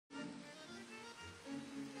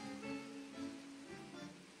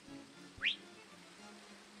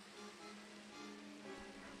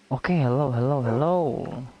Okay, hello. Oh,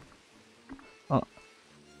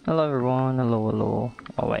 hello everyone. Hello.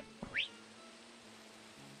 Oh wait.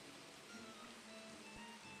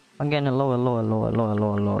 Again, hello. Oh,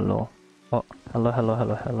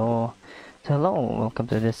 hello. So hello, welcome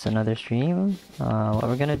to this another stream. What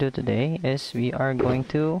we're gonna do today is we are going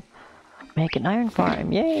to make an iron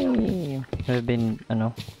farm. Yay! There've been,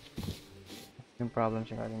 some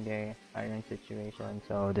problems regarding the iron situation,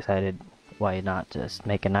 so decided why not just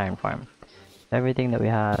make an iron farm. Everything that we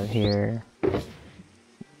have here,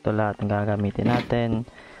 ito lahat ng gagamitin natin.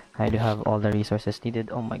 I do have all the resources needed.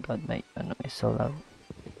 Oh my god, my is so loud.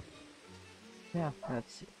 Yeah, that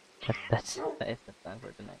is the plan for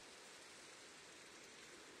tonight.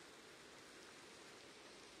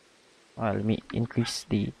 Well, let me increase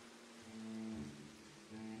the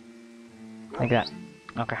like that.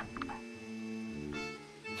 Okay.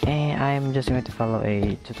 And I'm just going to follow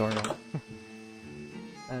a tutorial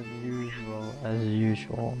as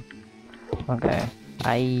usual. Okay.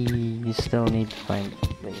 I still need to find a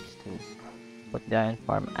place to put the iron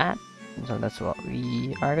farm at, so that's what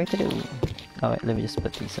we are going to do. Oh wait, let me just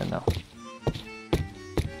put these in now.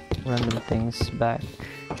 Random things back.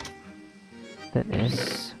 That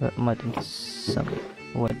is mud and some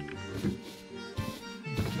wood.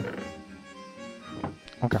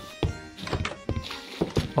 Okay.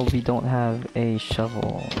 Oh, we don't have a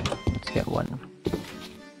shovel. Let's get one.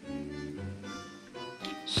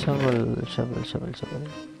 Shovel.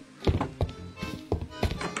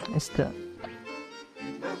 Is the...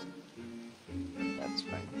 That's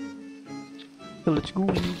fine. So let's go.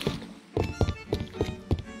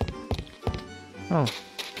 Oh.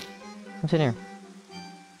 What's in here?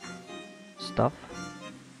 Stuff?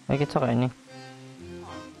 Like it's okay.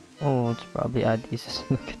 Oh, it's probably add pieces.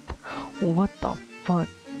 Look at that. What the fuck?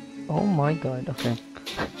 Oh my god, okay.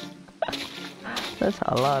 That's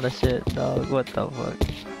a lot of shit, dog. What the fuck?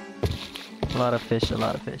 A lot of fish. There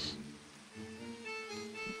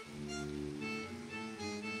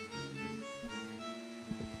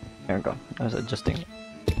we go. I was adjusting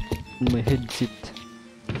my headset.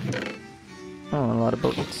 Oh, a lot of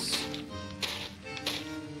boats.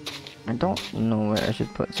 I don't know where I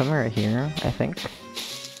should put. Somewhere right here, I think.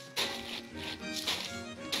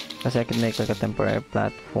 Because I could make like a temporary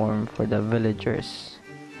platform for the villagers.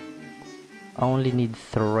 I only need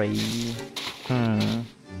 3.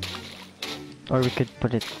 Or we could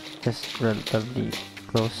put it just relatively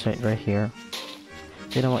close right here.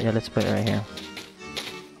 You know what? Yeah, let's put it right here.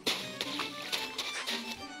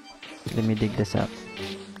 Let me dig this out.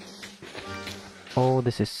 Oh,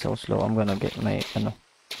 this is so slow. I'm gonna get my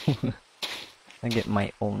I get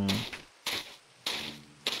my own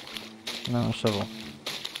shovel.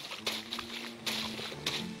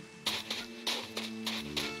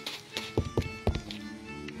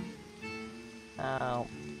 Ow.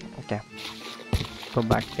 Okay. Go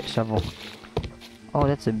back to the shovel. Oh,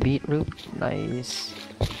 that's a beetroot. Nice.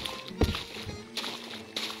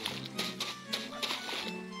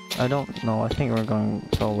 I don't know. I think we're going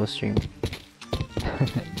solo stream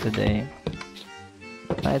today.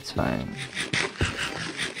 That's fine.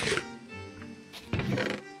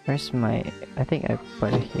 Where's my... I think I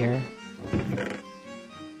put it here.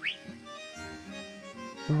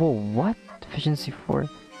 Whoa, what? Efficiency 4.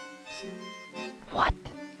 What?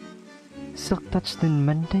 Silk touch then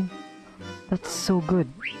mending? That's so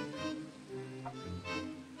good.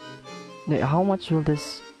 Wait, how much will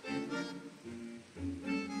this...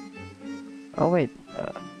 Oh wait,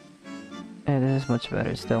 yeah, this is much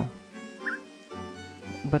better still.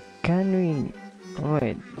 But can we...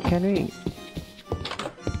 Wait, can we...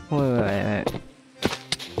 Wait.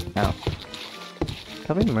 Now,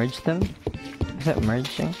 can we merge them? Is that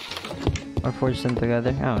merging? Or forge them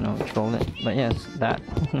together? I don't know, control it. But yes, that.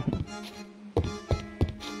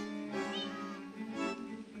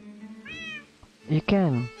 You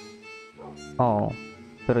can. Oh,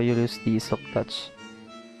 pero you lose the silk touch.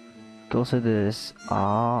 Also this.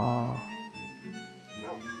 I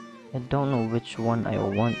don't know which one I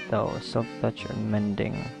want though. Silk touch or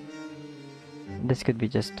mending. This could be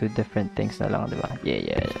just 2 different things na lang, diba?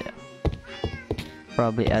 Yeah.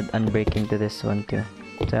 Probably add unbreaking to this one too.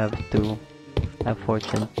 To have 2. Have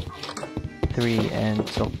fortune 3 and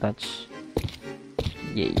silk touch.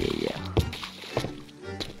 Yeah.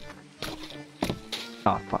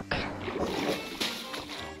 Oh fuck.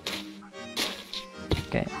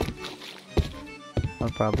 Okay. I'll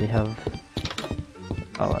probably have...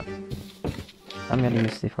 Oh well. I'm gonna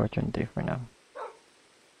use the fortune 3 for now.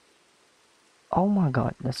 Oh my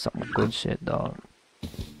god, that's some good shit, dog.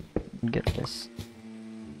 Get this.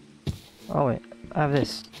 Oh wait, I have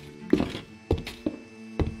this.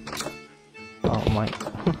 my.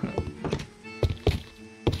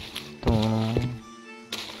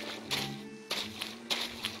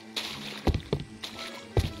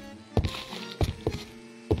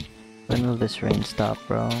 When will this rain stop,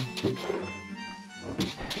 bro?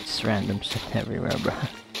 It's random shit everywhere, bro.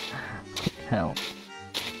 Hell.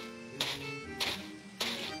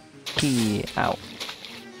 Key out.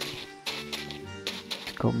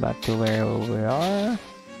 Let's go back to where we are.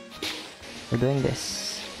 We're doing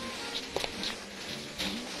this.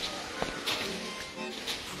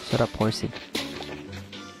 Shut up, horsey.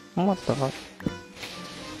 What the fuck?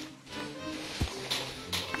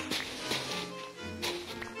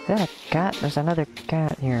 Is that a cat? There's another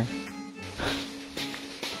cat here.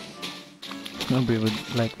 Nobody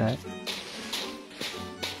would like that.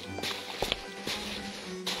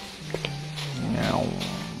 Meow.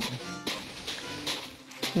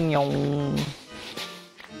 Meow.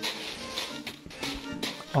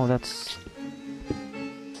 Oh, that's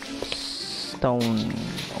stone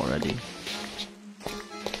already.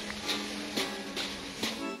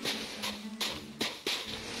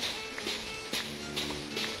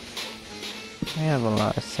 I have a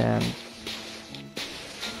lot of sand.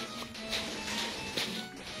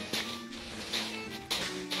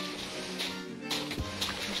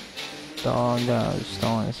 Dog,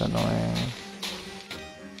 stone is annoying.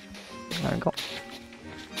 There we go.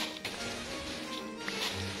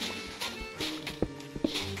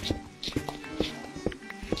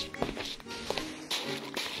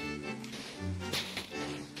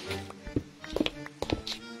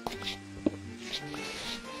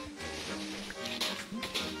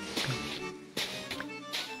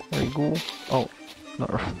 There we go. Oh,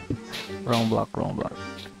 no, wrong block, wrong block.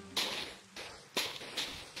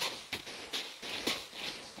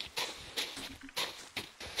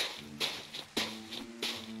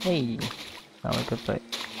 Hey, now we could put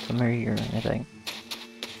somewhere here, I think.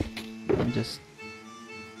 And just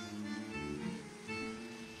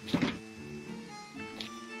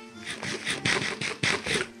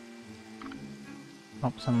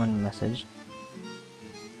oh, someone messaged.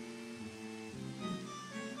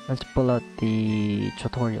 Let's pull out the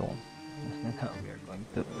tutorial that we are going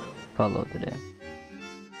to follow today.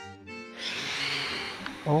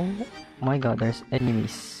 Oh my god, there's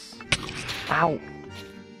enemies. Ow!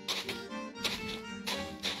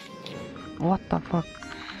 What the fuck?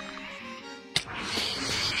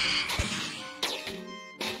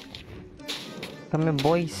 Come here,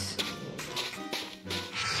 boys.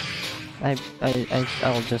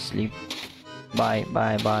 I'll just leave. Bye.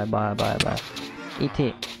 Eat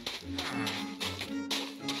it.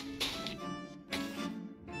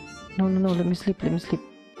 No, let me sleep.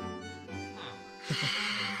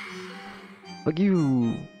 Fuck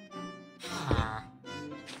you.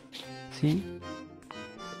 See?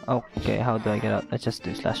 Okay, how do I get out? Let's just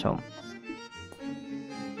do /home.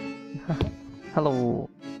 Hello.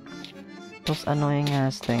 Those annoying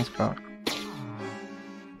ass things, bro.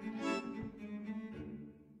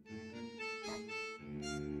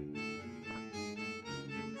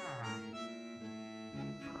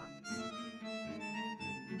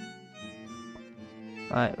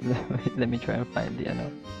 Alright, let me try and find the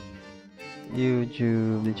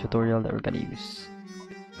YouTube, the tutorial that we're gonna use.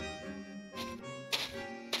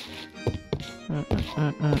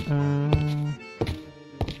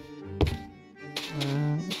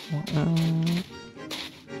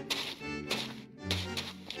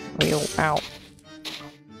 Ow.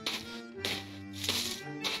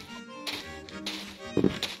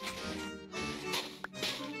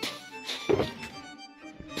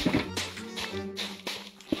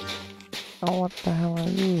 Oh, what the hell are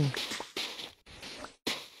you?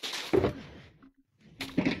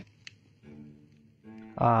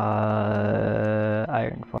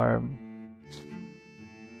 Iron farm.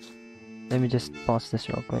 Let me just pause this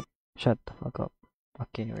real quick. Shut the fuck up.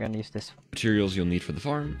 Okay, we're gonna use this. Materials you'll need for the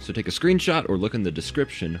farm, so take a screenshot or look in the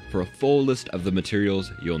description for a full list of the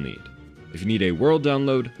materials you'll need. If you need a world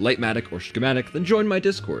download, Lightmatic, or schematic, then join my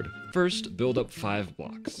Discord. First, build up 5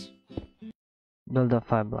 blocks. Build up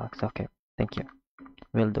 5 blocks, okay. Thank you.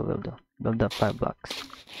 Will do. Build up 5 blocks.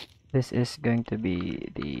 This is going to be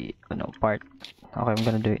the part. Okay, I'm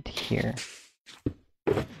gonna do it here.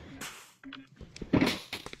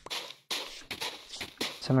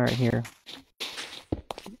 Somewhere right here.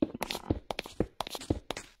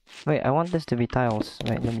 Wait, I want this to be tiles.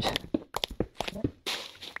 Wait, let me.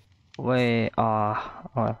 Wait,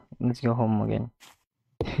 oh, let's go home again.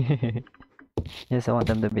 Yes, I want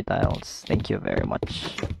them to be tiles. Thank you very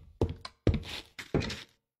much.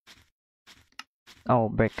 Oh,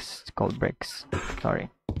 bricks. It's called bricks. Sorry.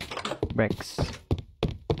 Bricks.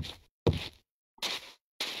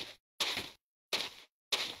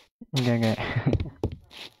 Okay.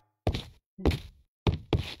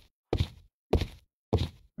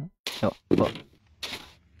 Oh, but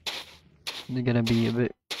it's gonna be a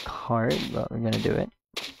bit hard, but we're gonna do it.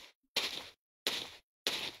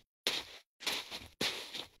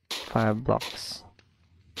 5 blocks.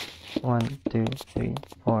 1, 2, 3,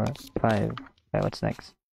 4, 5. Okay, what's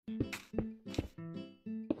next?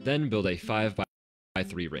 Then build a 5 by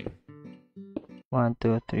 3 ring. 1,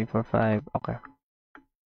 2, 3, 4, 5. Okay.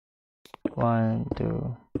 1,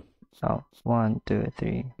 2. Oh, 1, 2,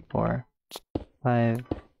 3, 4, 5.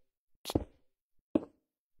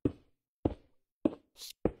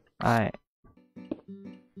 Alright.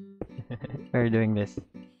 We're doing this.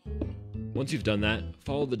 Once you've done that,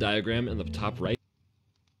 follow the diagram in the top right.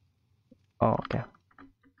 Oh, okay.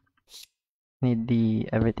 Need the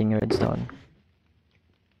everything redstone.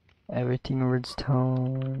 Everything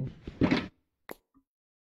redstone.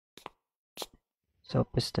 So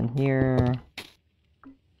piston here.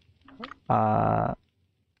 That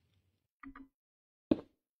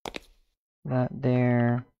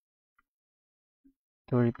there.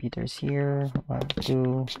 2 repeaters here. 1,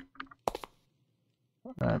 2.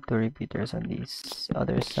 2 repeaters on this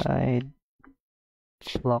other side.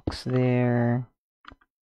 Blocks there.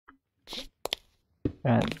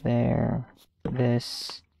 Right there.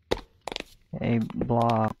 This. A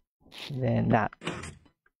block. Then that.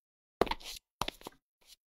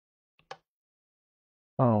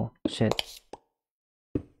 Oh, shit.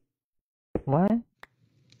 What?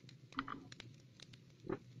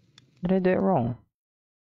 Did I do it wrong?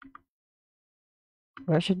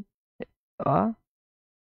 Where should...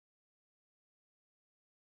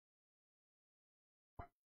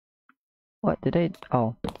 What did I...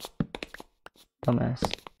 Oh. Dumbass.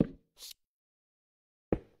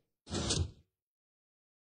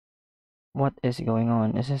 What is going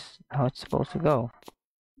on? Is this how it's supposed to go?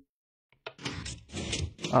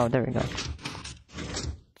 Oh, there we go.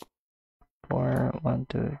 4, 1,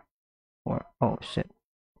 2, 4. Oh, shit.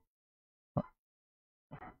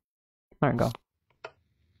 There we go.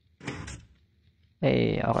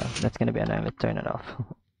 Hey, okay, that's gonna be annoying. Let's turn it off.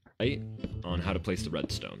 Right on how to place the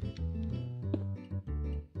redstone.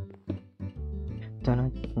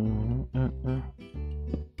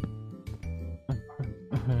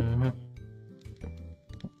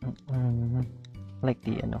 Like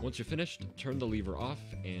the Once you're finished, turn the lever off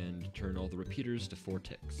and turn all the repeaters to 4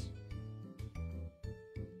 ticks.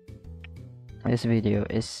 This video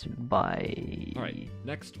is by... Alright,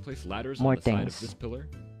 next place ladders More on the side things. of this pillar.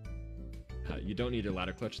 You don't need a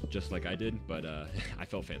ladder clutch just like I did, but I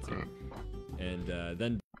felt fancy. And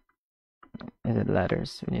then... Is it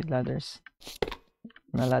ladders? We need ladders.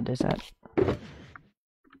 My ladders at?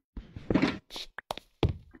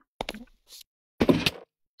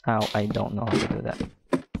 Ow, I don't know how to do that.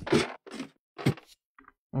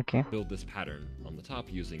 Okay. build this pattern on the top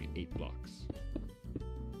using 8 blocks.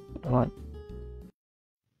 What?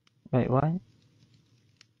 Wait, what?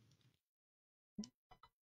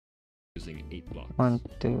 Using 8 blocks. 1,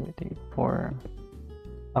 2, 3, 4.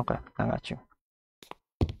 Okay, I got you.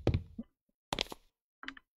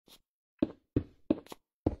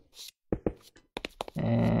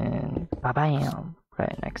 And bam.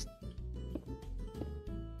 Right, next.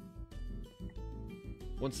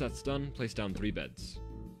 Once that's done, place down 3 beds.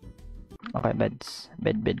 Okay, beds.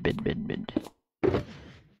 Bed.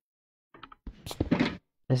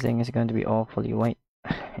 This thing is going to be awfully white.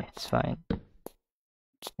 It's fine.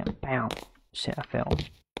 Yeah, bam. Shit, I fell.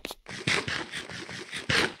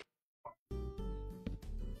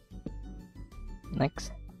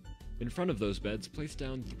 Next. In front of those beds, place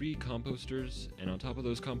down 3 composters, and on top of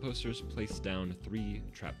those composters, place down 3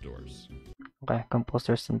 trapdoors. Okay,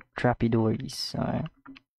 composters and trapdoors. Alright.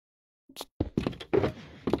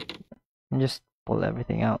 And just pull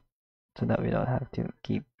everything out so that we don't have to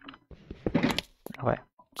keep. Okay,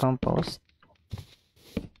 compost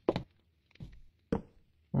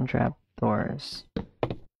and trapdoors.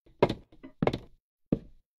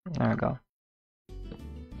 There we go.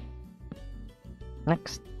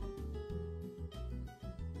 Next.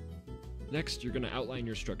 Next, you're going to outline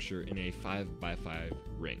your structure in a 5x5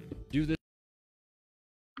 ring. Do this.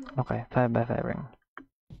 Okay, 5x5 ring.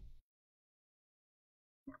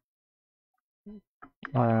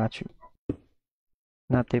 Oh, I got you.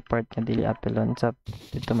 Nato yung part na dili apelon sa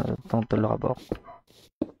dito matutong tulok.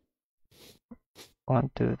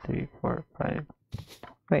 1, 2, 3, 4, 5.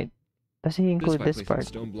 Wait, does he include this part?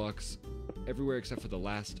 Stone blocks everywhere except for the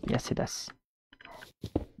last. Yes, he does.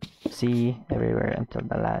 See, everywhere until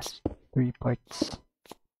the last 3 parts.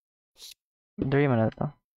 3 man na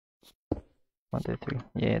to. 1, 2, 3.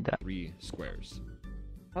 Yeah, that. 3 squares.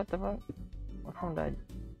 What the fuck? My phone died.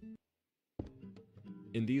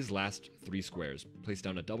 In these last 3 squares, place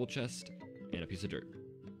down a double chest and a piece of dirt.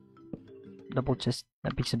 Double chest,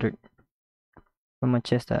 a piece of dirt. Where my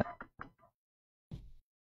chest at?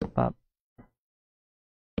 Pop.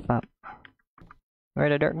 Pop.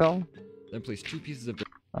 Where'd the dirt go? Then place 2 pieces of dirt.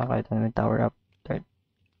 Okay, then we tower up dirt.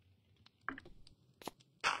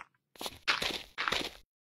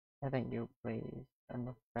 I think you place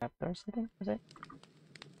enough raptors, I think, was it?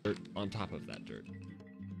 Dirt on top of that dirt.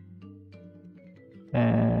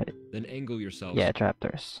 Then angle yourselves. Yeah,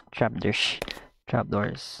 trapdoors. Trapdoors.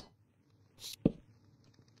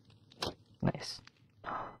 Nice.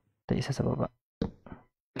 The isa sa baba.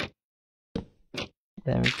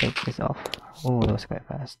 Then we take this off. Oh, that was quite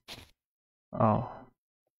fast. Oh.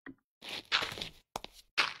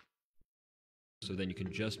 So then you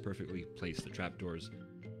can just perfectly place the trapdoors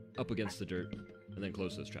up against the dirt and then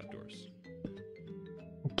close those trapdoors.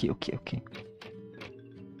 Okay.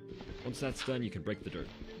 Once that's done, you can break the dirt.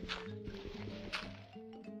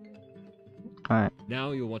 Alright.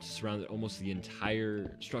 Now you'll want to surround almost the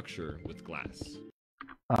entire structure with glass.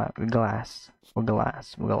 Alright, glass.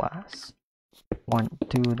 Glass. 1,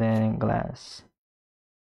 2, then glass.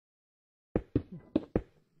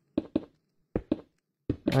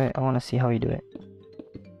 Alright, I want to see how you do it.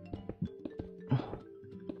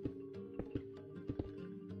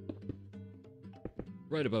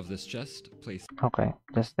 Right above this chest, place Okay,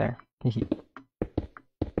 just there.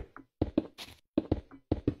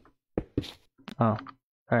 Oh,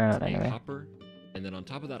 alright, a anyway. hopper, and then on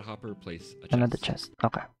top of that hopper, place a chest. Another chest.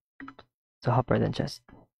 Okay. So hopper, then chest.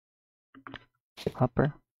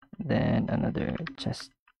 Hopper, then another chest.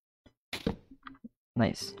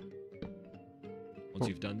 Nice. Once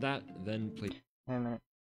you've done that, then place Wait a minute.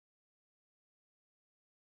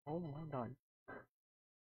 Oh my god.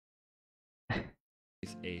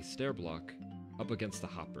 a stair block up against the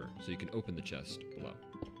hopper so you can open the chest below.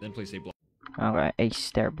 Then place a block Okay, a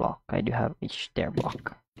stair block. I do have a stair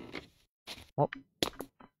block. Oh.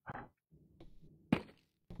 There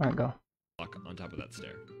we go. on top of that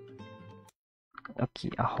stair. Okay,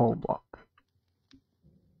 a whole block.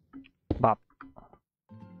 Bop.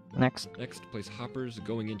 Next. Next, place hoppers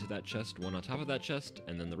going into that chest, one on top of that chest,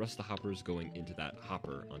 and then the rest of the hoppers going into that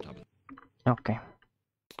hopper on top of it. Okay.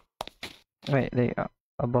 Wait, they are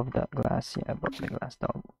above the glass. Yeah, above the glass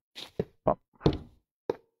dog. Pop.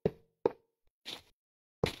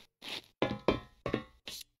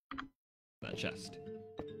 That chest.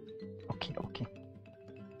 Okay.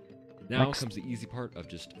 Now Next. comes the easy part of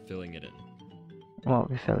just filling it in. What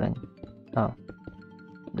we fill in? Oh.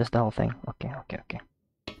 Just the whole thing. Okay.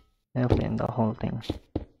 I'll fill in the whole thing.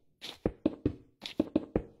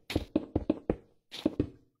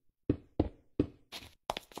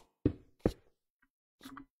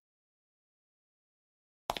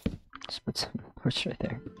 Just put some torch right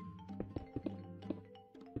there.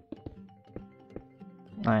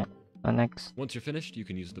 Alright, next Once you're finished, you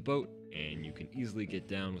can use the boat, and you can easily get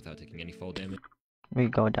down without taking any fall damage. we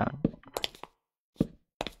go down.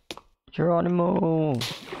 Geronimo!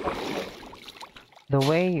 The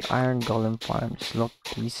way iron golem farms look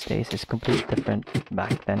these days is completely different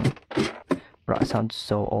back then. Bro, I sound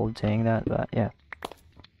so old saying that, but yeah.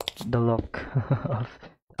 The look of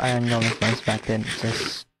iron golem farms back then is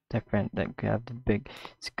just different. Like you have the big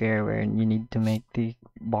square where you need to make the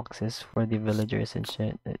boxes for the villagers and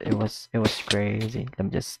shit. It was crazy. Let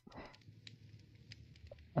me just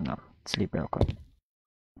sleep real quick.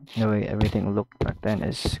 The way everything looked back then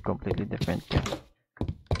is completely different. Yeah.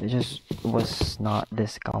 It just was not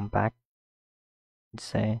this compact, I'd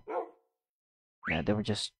say. Yeah, they were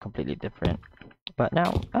just completely different. But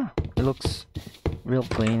now, it looks real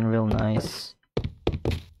clean, real nice.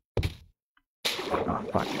 Oh,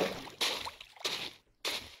 fuck.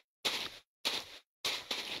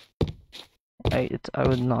 I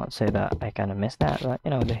would not say that I kind of miss that, but you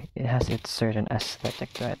know, it has its certain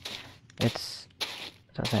aesthetic to it. It's,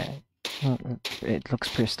 it looks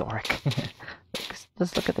prehistoric.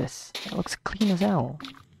 Just look at this. It looks clean as hell,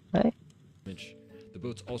 right? The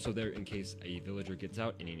boat's also there in case a villager gets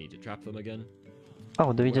out and you need to trap them again.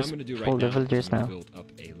 Oh, do we What just I'm gonna do pull right the now villagers is I'm now? gonna build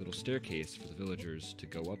up a little staircase for the villagers to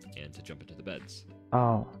go up and to jump into the beds.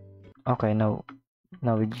 Oh, okay. Now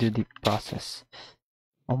we do the process.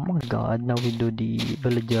 Oh my god! Now we do the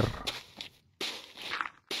villager.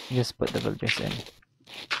 Just put the villagers in.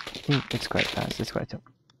 It's quite fast. It's quite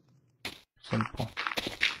simple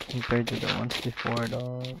compared to the ones before,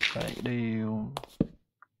 though. Like the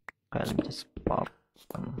okay, let me just pop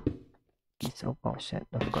piece of oh shit,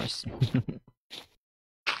 of course.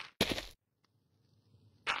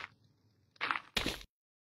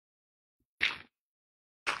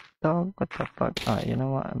 Dog, what the fuck? Alright, you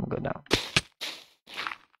know what? I'm good now.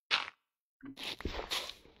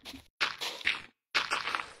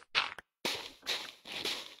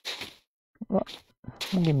 What?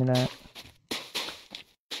 Give me that.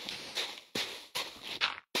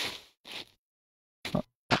 Oh.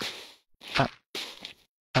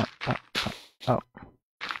 Oh.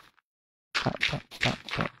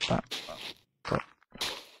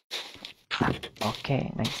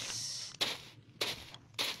 Okay, nice.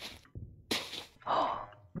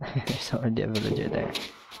 There's already a villager there.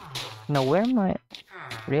 Now, where are my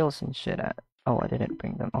rails and shit at? Oh, I didn't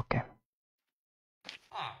bring them. Okay.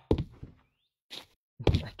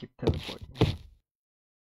 I keep teleporting.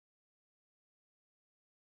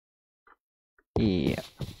 Yeah.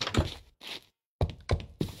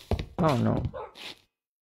 Oh no.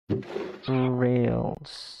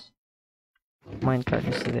 Rails. Minecart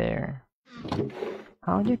is there.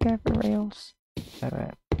 How do you care for rails?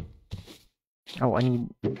 Alright. Oh, I need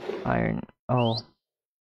iron. Oh.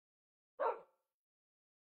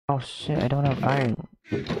 Oh shit, I don't have iron.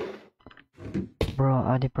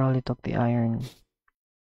 Bro, they probably took the iron.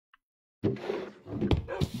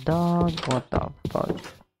 Dog, what the fuck?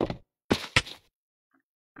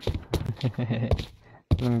 I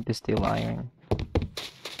need to steal iron.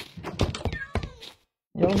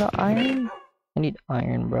 You don't got iron? I need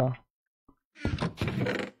iron, bro.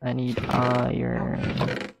 I need iron.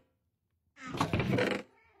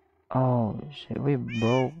 Oh shit, we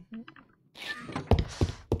broke.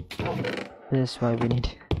 This is why we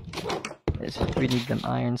need. We need them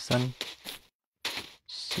iron, son.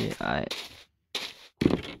 Shit, God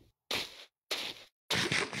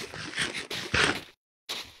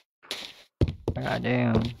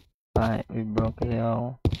damn. Alright, we broke it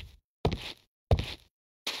all.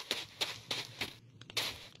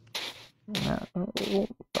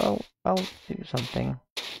 I'll do something.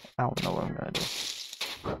 I don't know what I'm gonna do.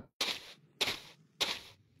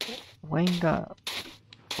 Wayne got...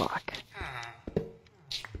 Fuck.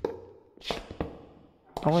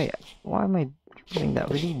 Oh wait, why am I doing that?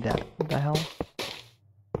 We need that. What the hell?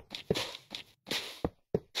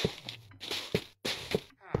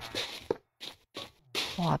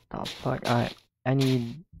 What the fuck?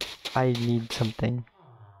 I need something.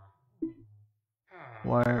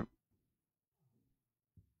 Warp.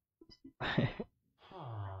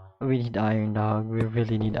 We need iron, dog. We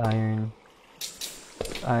really need iron.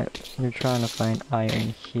 We're trying to find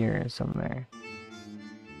iron here somewhere.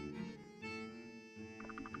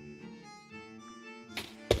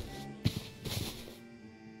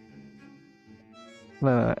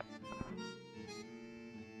 Wait.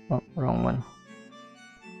 Oh, wrong one.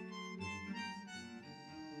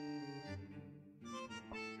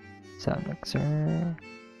 Sound mixer.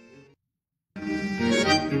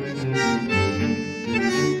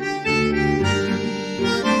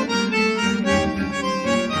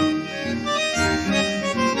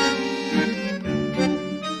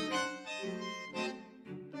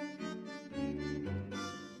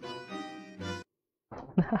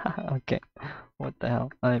 Okay. What the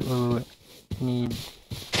hell? Wait. Need.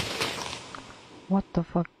 What the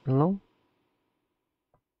fuck? Hello?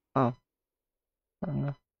 Oh. I don't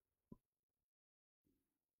know.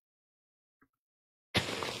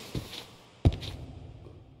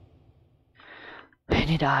 We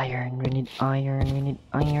need iron. We need iron. We need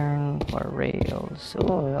iron for rails.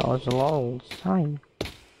 Oh, that was low. Hi.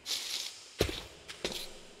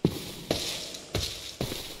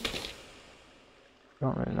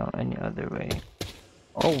 Don't really know any other way.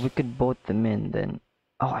 Oh, we could boat them in then.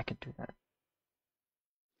 Oh, I could do that.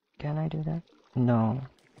 Can I do that? No.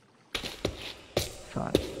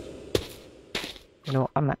 Fuck. You know,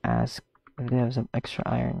 I'm gonna ask if they have some extra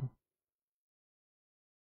iron.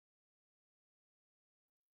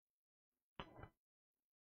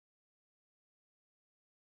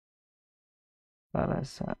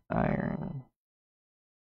 Let's iron.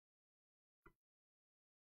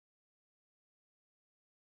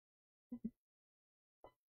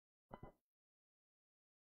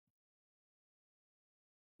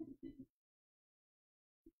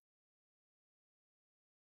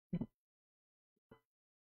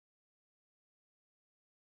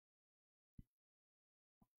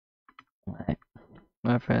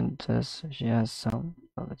 My friend says she has some,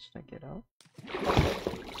 so let's check it out.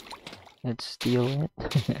 Let's steal it.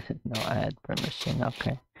 No, I had permission.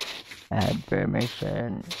 Okay, I had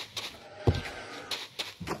permission.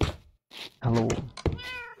 Hello.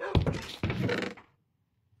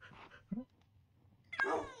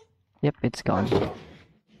 Yep, it's gone.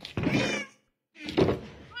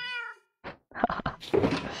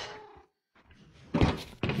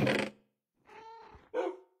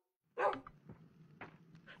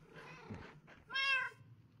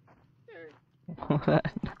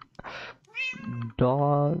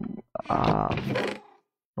 Dog. Ah,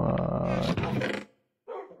 fuck.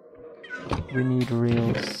 We need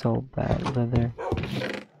rails so bad, leather.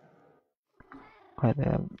 I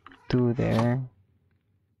have 2 there.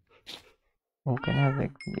 Oh, can I have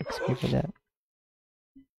like the XP for that?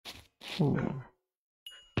 Ooh.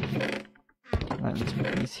 Alright, let's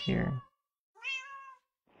put these here.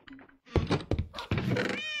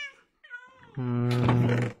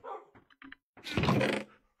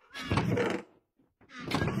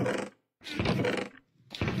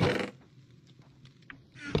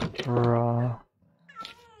 Raw.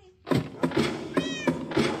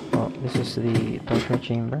 Oh, this is the torture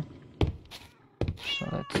chamber. So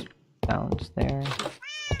let's bounce there.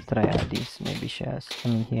 Did I add these? Maybe she has. I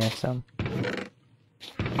mean, he has some.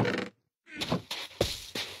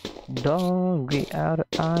 Doggy out of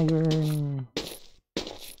iron.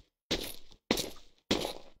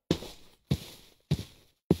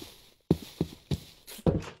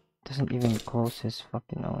 Doesn't even close his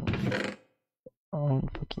fucking own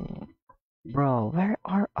fucking. Bro, where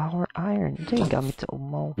are our iron? They got me to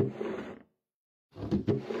Omo.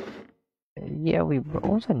 Yeah, we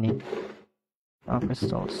also need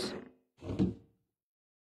crystals.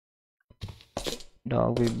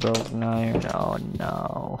 Dog, we broke an iron. Oh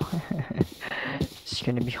no. It's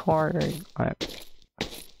gonna be hard. Alright.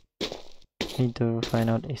 Need to find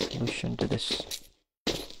out a solution to this.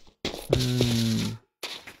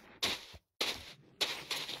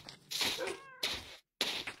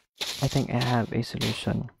 I think I have a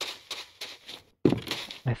solution.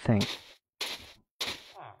 I think.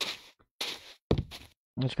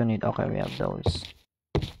 I'm just gonna need. Okay, we have those.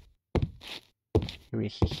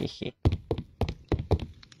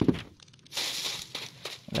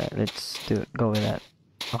 Let's go with that.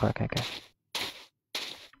 Okay.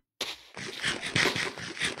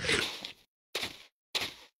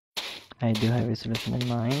 I do have a solution in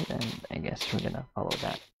mind, and I guess we're gonna follow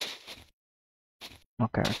that.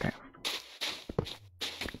 Okay.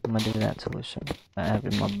 I'm gonna do that solution. I have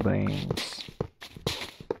in my brains.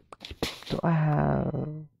 Do I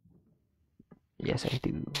have? Yes, I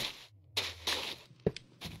do.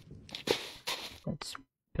 Let's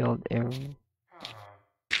build a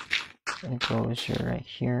enclosure right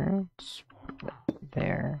here. Let's put it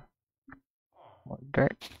there. More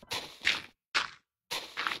dirt.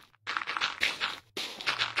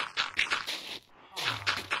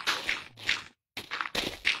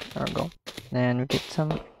 There we go. Then we get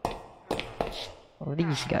some of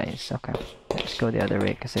these guys. Okay, let's go the other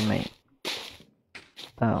way because I might.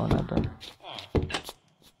 Oh, another.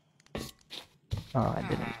 Oh, I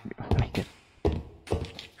didn't make it.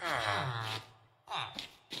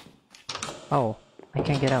 Oh, I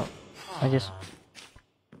can't get out. I just.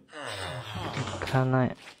 Can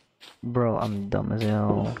I? Bro, I'm dumb as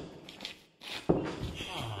hell.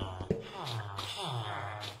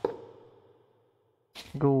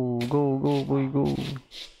 Go, boy, go.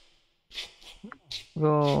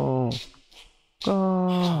 Go.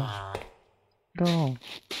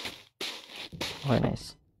 Oh,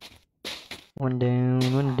 nice. One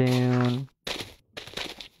down.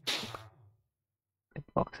 Big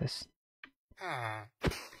boxes.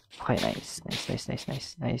 Okay, nice.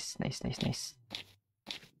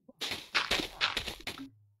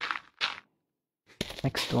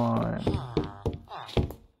 Next one.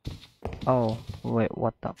 Oh, wait,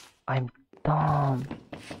 what the? I'm dumb.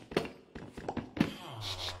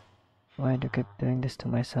 Why do I keep doing this to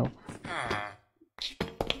myself?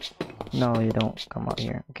 No, you don't come out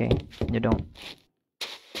here. Okay, you don't.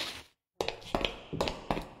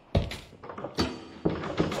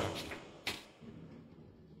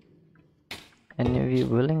 Any of you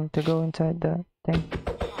willing to go inside the thing?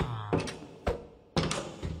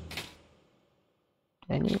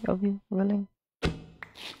 Any of you willing?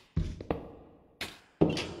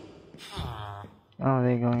 Oh,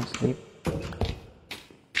 they're going to sleep.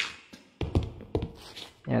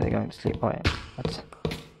 Yeah, they're going to sleep. Oh, yeah.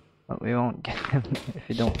 But we won't get them if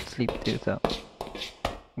you don't sleep too, so.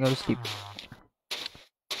 Go to sleep.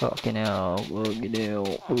 Fucking hell.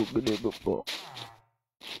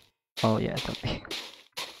 Oh, yeah, don't be.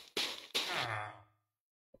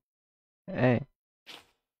 Hey.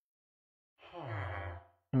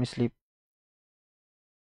 Let me sleep.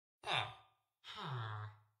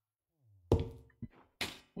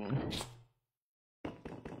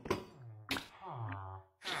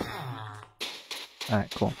 Alright,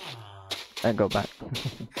 cool. I go back.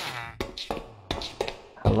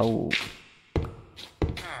 Hello.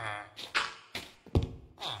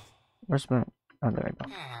 Where's my... Oh, there I go.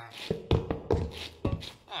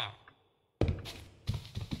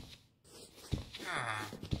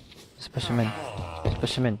 push him in. Just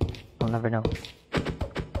push him in. I'll never know.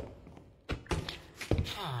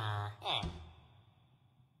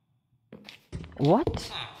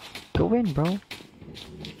 What? Go in, bro.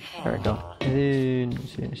 There we go. In.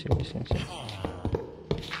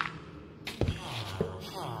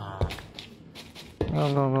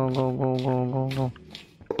 Go.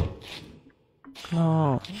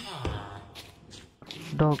 No.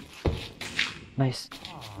 Dog. Nice.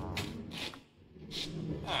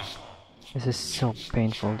 This is so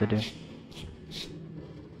painful to do.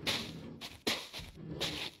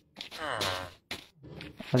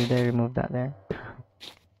 How did I remove that there?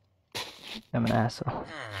 I'm an asshole.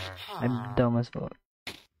 I'm dumb as fuck.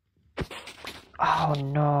 Oh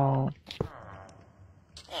no.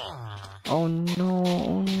 Oh no,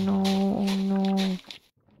 oh no, oh no.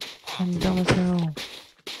 I'm dumb as hell.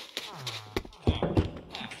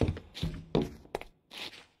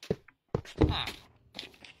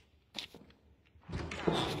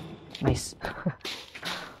 Nice.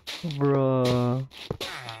 Bruh.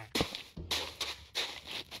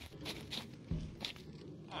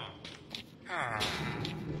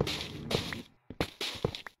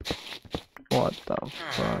 What the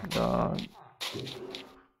fuck, dog?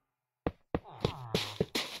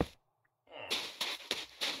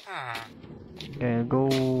 Okay, go.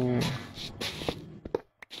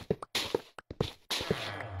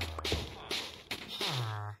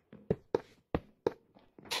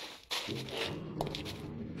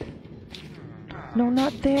 No,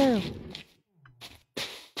 not there.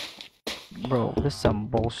 Bro, this is some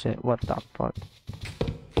bullshit. What the fuck?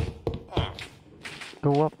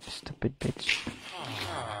 Go up, stupid bitch.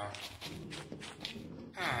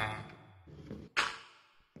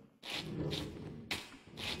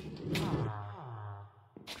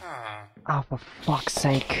 Oh, for fuck's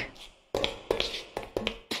sake.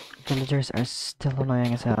 Villagers are still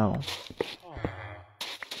annoying as hell.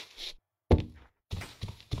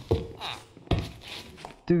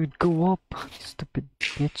 Dude, go up, stupid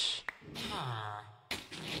bitch.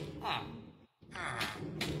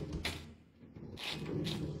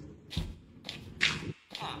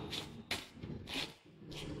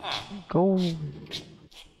 Go.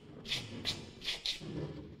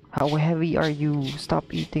 How heavy are you?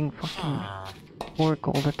 Stop eating fucking pork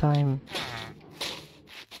all the time.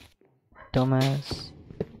 Dumbass.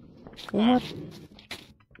 What?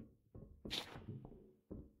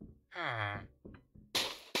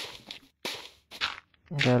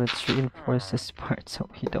 Yeah, let's reinforce this part so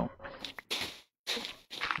we don't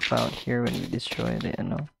out here when we destroy the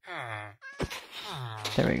NO.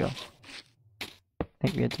 There we go. I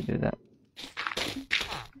think we had to do that.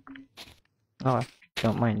 Oh, I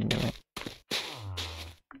don't mind anyway.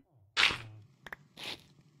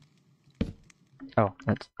 Oh,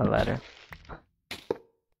 that's a ladder.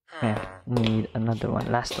 Yeah, need another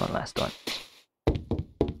one. Last one.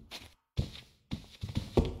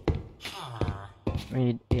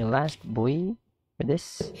 Need a last buoy for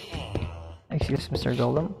this. Excuse Mr.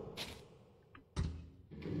 Golem.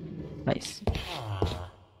 Nice.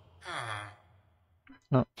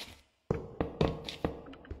 No.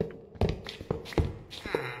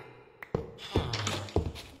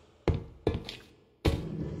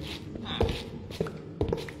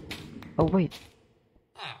 Oh wait.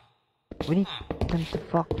 We need them to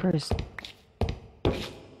fuck first.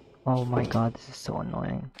 Oh my god, this is so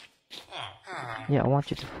annoying. Yeah, I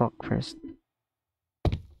want you to fuck first.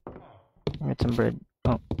 Get some bread.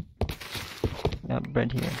 Oh. Got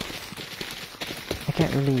bread here. I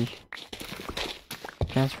can't really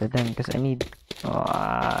transfer them because I need...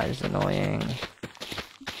 Oh, it's annoying.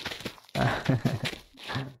 I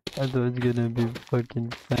thought it's gonna be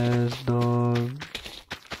fucking fast, dog.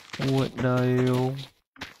 What the hell?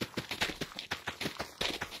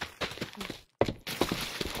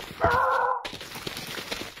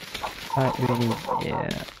 I really... Yeah.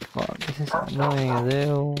 Fuck, this is annoying as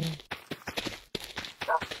hell.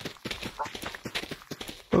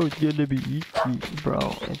 Oh, it's gonna be easy,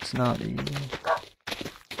 bro. It's not easy.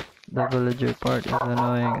 The villager part is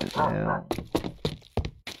annoying as hell.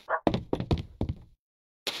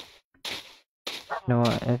 You know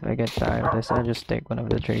what? If I get tired of this, I'll just take one of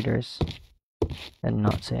the traders and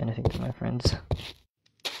not say anything to my friends.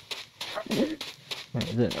 I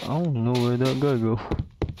don't know where that guy go.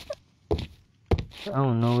 I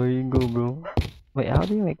don't know where you go, bro. Wait, how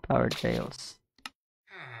do you make powered rails?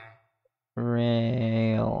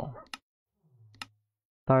 Rail.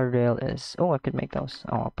 Power rail is... Oh, I could make those.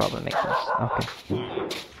 Oh, I'll probably make those. Okay.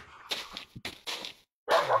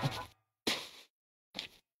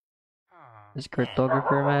 This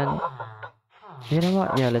cartographer, man. You know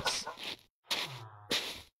what? Yeah, let's...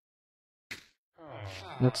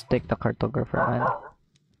 Let's take the cartographer, man.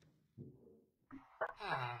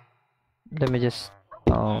 Let me just...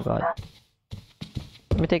 Oh god.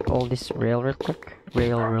 Let me take all this rail real quick.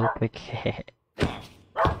 Real quick.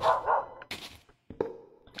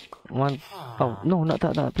 One... Oh, no, not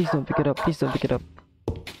that, Please don't pick it up. Please don't pick it up.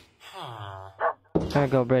 There we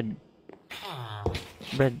go, bread.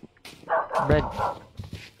 Bread.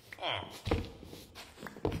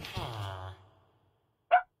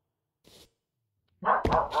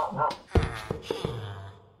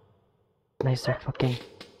 Nice, they're fucking...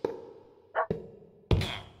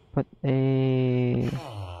 Put a...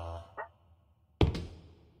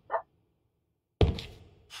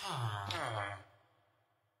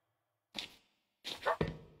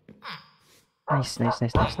 Nice.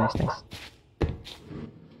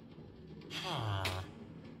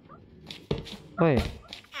 Wait.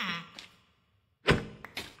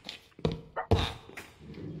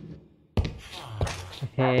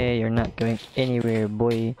 Hey, you're not going anywhere,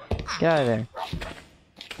 boy. Get out of there.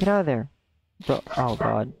 Get out of there. Bro, oh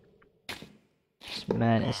god. This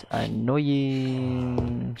man is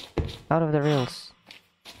annoying. Out of the rails.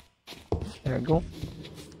 There we go.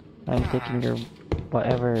 I'm taking your...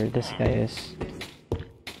 whatever this guy is.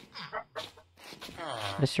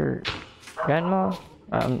 This your grandma?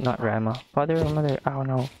 Not grandma. Father or mother? I don't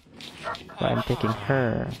know. But I'm taking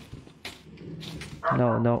her.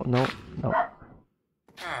 No.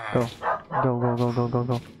 Go.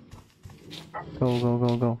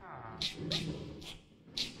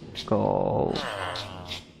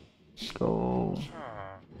 Go.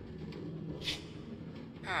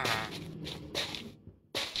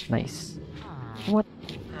 Nice. What?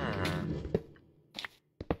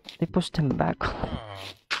 They pushed him back.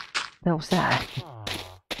 That was that.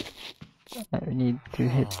 I need to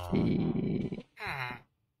hit the...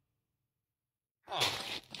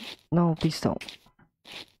 No, please don't.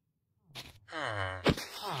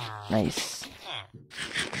 Nice.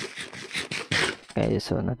 Okay,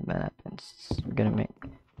 so nothing bad happens. We're gonna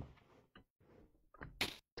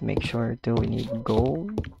make sure too, we need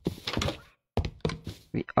gold.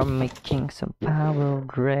 We are making some power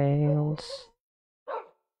rails.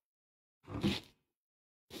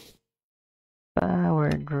 Oh,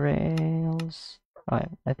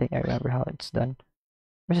 I think I remember how it's done.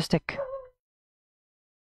 Where's the stick?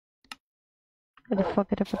 Where the fuck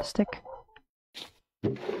did I put the stick?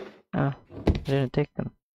 Oh, I didn't take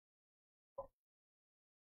them.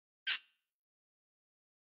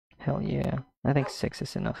 Hell yeah. I think 6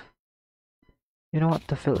 is enough. You know what,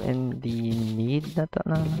 to fill in the need that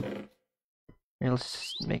no. Let's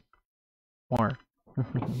just make more.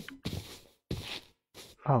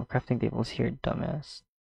 Oh, crafting tables here, dumbass.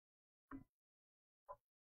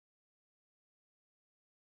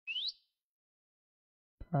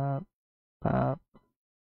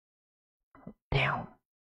 Down.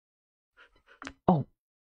 Oh,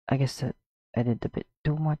 I guess that I did a bit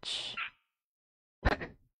too much.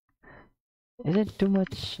 Is it too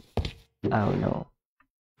much? Oh no.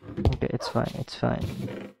 Okay, it's fine.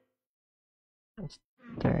 Let's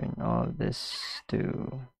turn all this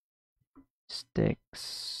to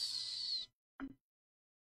sticks.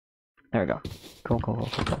 There we go. Cool.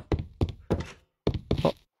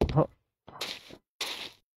 Oh.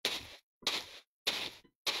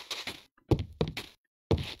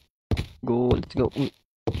 Let's go. Ooh.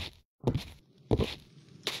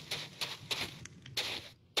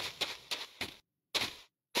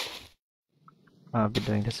 I've been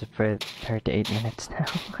doing this for 38 minutes now.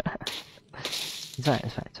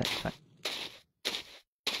 It's fine.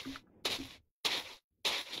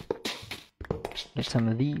 Get some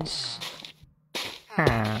of these.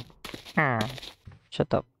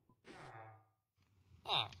 Shut up.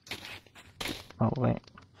 Oh, wait.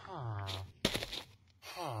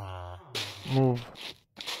 Move.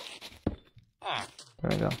 There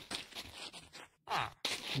we go.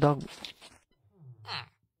 Dog.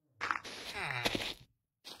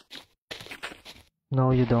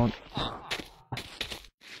 No, you don't.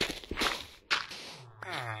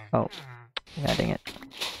 Oh, yeah, dang it.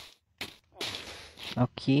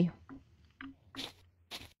 Okay.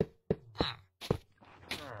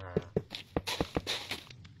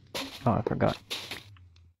 Oh, I forgot.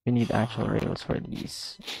 We need actual rails for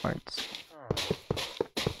these parts.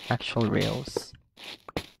 Actual rails.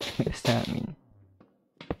 What does that mean?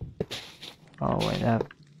 Oh, I'd have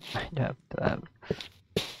to have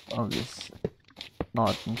all this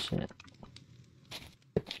knot and shit.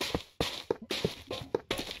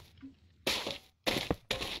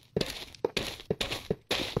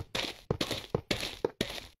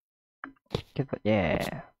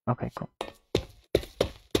 Yeah. Okay, cool.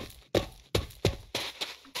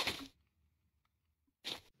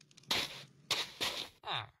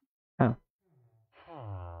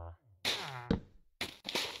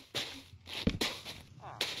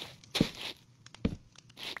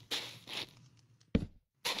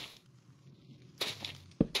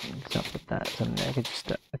 put that somewhere.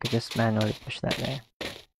 I could just manually push that there.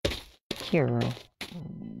 Here,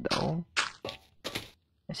 though.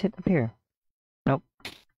 Is it up here? Nope.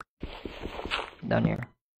 Down here.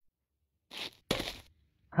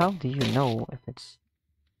 How do you know if it's...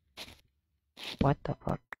 What the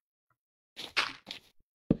fuck?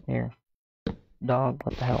 Here. Dog,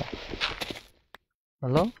 what the hell?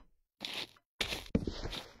 Hello?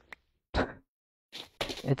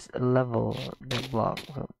 It's a level, the block,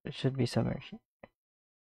 so it should be somewhere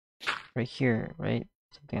right here, right?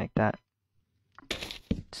 Something like that.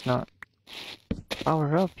 It's not.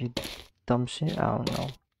 Power up, you dumb shit. I don't know.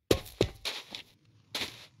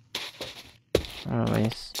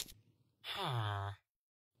 Anyways,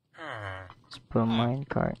 let's put a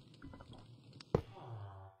minecart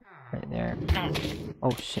right there.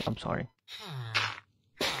 Oh shit, I'm sorry.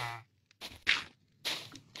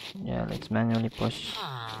 Yeah, let's manually push.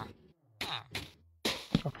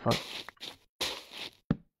 Oh fuck.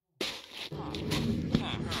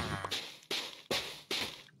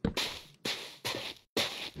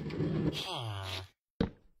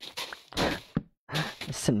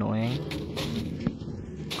 It's annoying.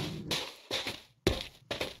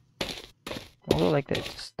 Although like that, it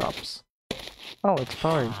just stops. Oh, it's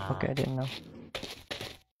powered. Okay, I didn't know.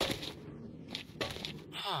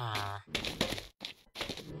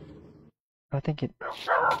 I think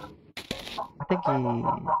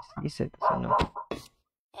he said so. No.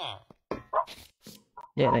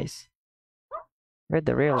 Yeah, nice. Where'd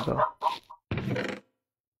the rail go?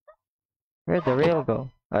 Where'd the rail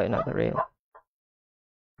go? Oh, not the rail.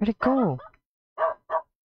 Where'd it go?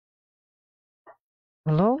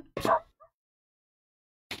 Hello?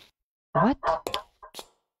 What?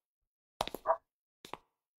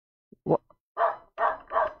 What?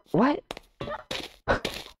 What?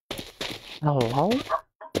 Hello?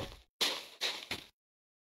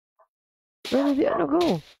 Where did the other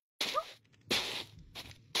go?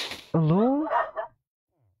 Hello?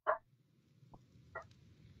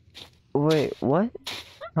 Wait, what?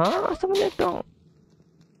 Huh? Someone that don't.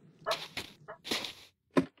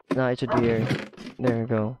 No, it should be here. There we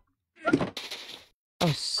go.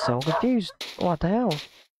 I'm so confused. What the hell?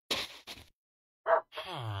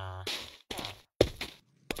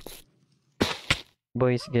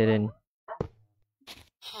 Boys, get in.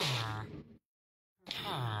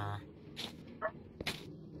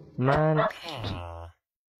 Man.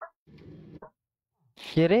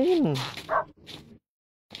 Get in.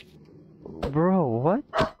 Bro, what?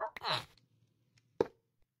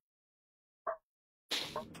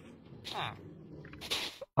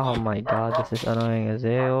 Oh my god, this is annoying as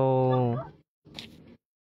hell.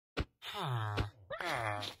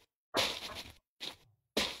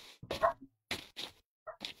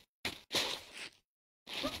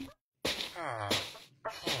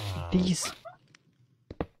 These.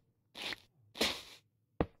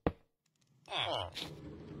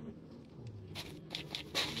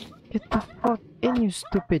 Get the fuck in, you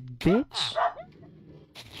stupid bitch.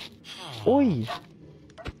 Oi!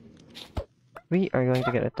 We are going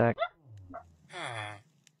to get attacked.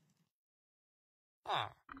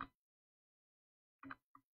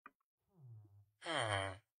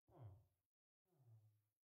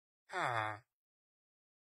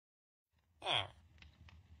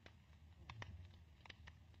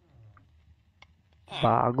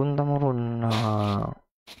 Bagong tamuron na.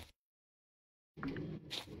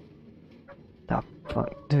 The fuck?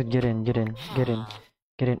 Dude, get in. Get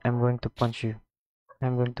in. I'm going to punch you.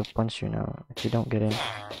 I'm going to punch you now if you don't get in.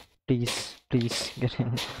 Please get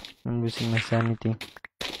in. I'm losing my sanity.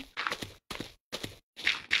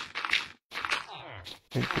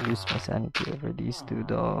 I'm going to lose my sanity over these two,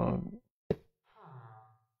 dog.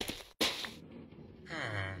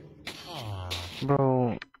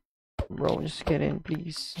 Bro, just get in,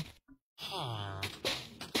 please.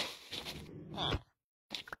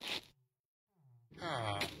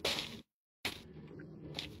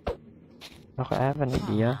 Okay, I have an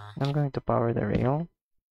idea. I'm going to power the rail.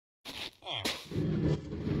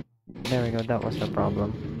 There we go, that was the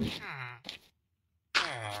problem.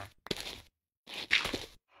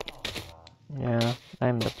 Yeah,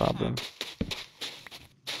 I'm the problem.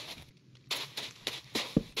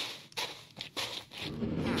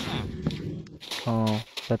 Oh,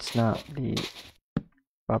 that's not the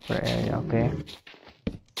proper area, okay?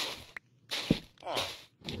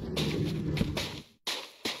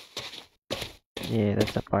 Yeah,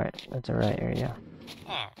 that's the part. That's the right area.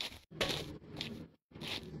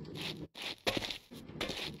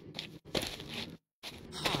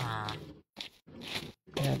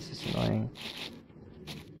 Yeah, it's just annoying.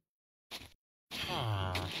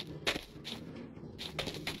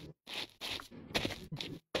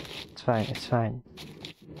 It's fine, it's fine.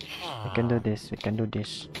 We can do this, we can do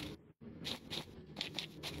this.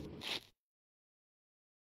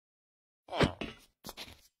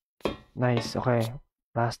 Nice, okay.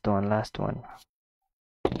 Last one, last one.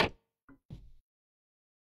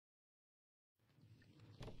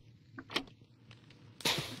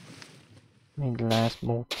 Need the last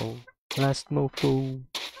mofo. Last mofo.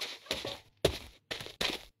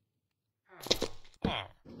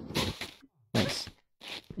 Nice.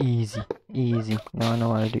 Easy, easy. No, I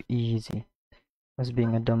know how to do easy. I was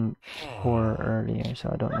being a dumb whore earlier, so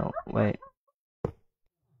I don't know. Wait.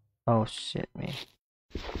 Oh shit, me.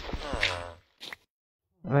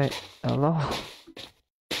 Wait, hello?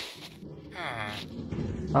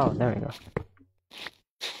 Oh, there we go.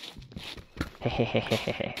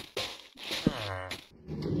 Hehehehehe.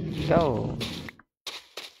 Go!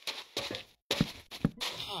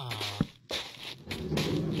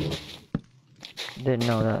 Didn't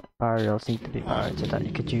know that power rails need to be powered so that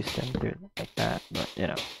you could use them through like that, but you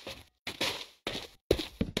know.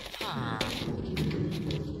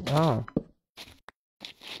 Oh.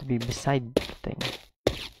 To be beside the thing.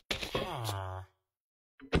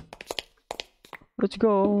 Let's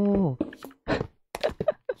go!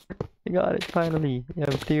 You got it, finally. You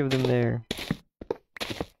have 3 of them there.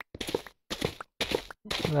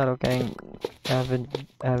 Not okay. I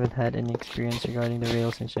haven't had any experience regarding the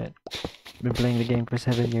rails and shit. Been playing the game for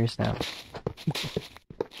 7 years now.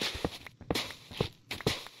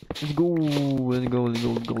 Let's go! Let's go, let's go,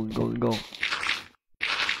 let's go, let's go, let's go.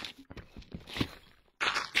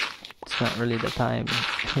 It's not really the time.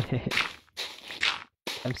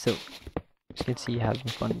 I'm so, as you can see, having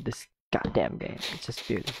fun with this goddamn game. It's just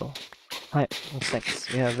beautiful. Alright, what's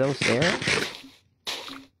next? We have those there.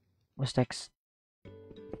 What's next?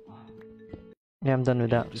 Yeah, I'm done with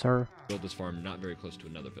that, sir. Build this farm not very close to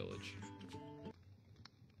another village.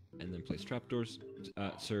 And then place trapdoors,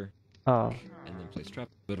 sir. Oh. And then place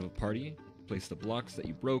bit of a party. Place the blocks that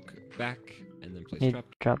you broke back, and then place Need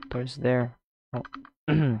trapdoors there. Oh.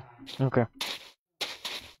 Okay.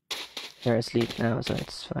 They're asleep now, so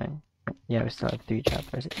it's fine. Yeah, we still have 3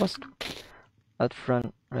 trapdoors. It was out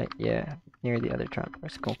front, right? Yeah, near the other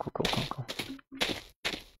trapdoors. Go, go, go, go, go.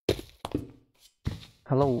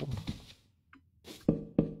 Hello.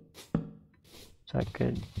 So I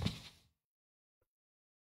could.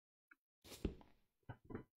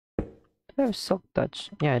 Do I have silk touch?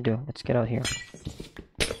 Yeah, I do. Let's get out here.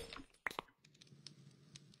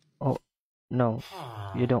 Oh, no.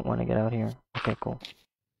 You don't want to get out here. Okay, cool.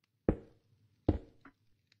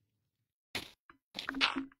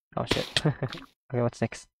 Oh shit. Okay, what's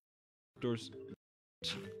next? Doors.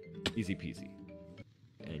 Easy peasy.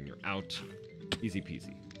 And you're out. Easy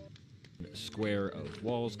peasy. A square of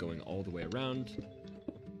walls going all the way around.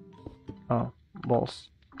 Oh, walls.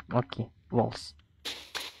 Okay, walls.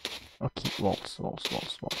 Okay, walls, walls,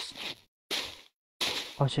 walls, walls.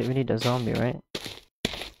 Oh shit, we need a zombie, right?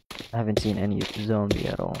 I haven't seen any zombie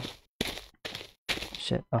at all.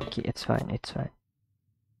 Shit, okay, it's fine, it's fine.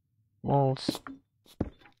 Walls.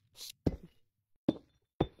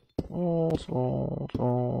 Walls, walls,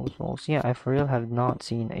 walls, walls. Yeah, I for real have not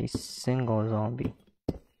seen a single zombie.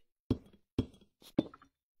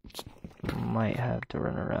 Might have to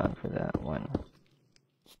run around for that one.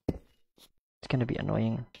 It's gonna be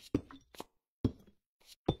annoying.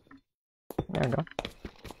 There we go.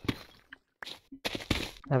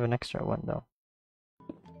 I have an extra one though.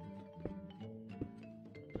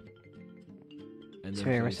 And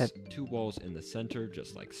then place 2 walls in the center,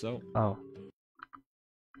 just like so. Oh.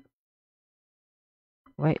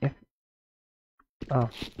 Wait, if... Oh.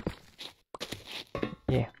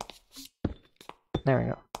 Yeah. There we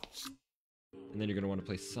go. And then you're going to want to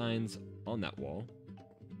place signs on that wall.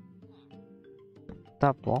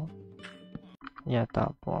 Top wall? Yeah,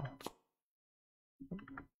 top wall.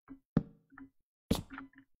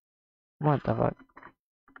 What the fuck?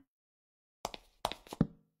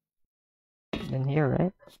 In here,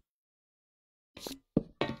 right?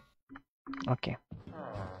 Okay.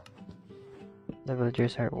 The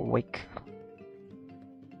villagers are awake.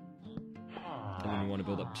 And then you want to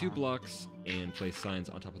build up 2 blocks and place signs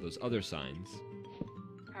on top of those other signs.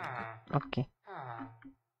 Okay.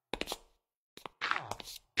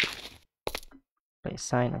 Place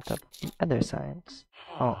sign on top of the other signs.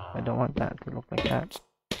 Oh, I don't want that to look like that.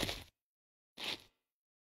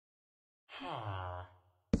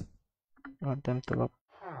 I want them to look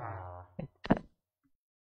like that.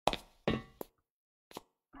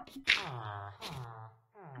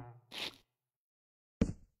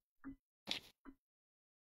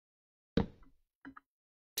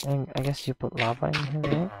 And I guess you put lava in here,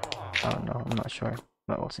 right? Oh no, I'm not sure,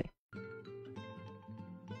 but we'll see.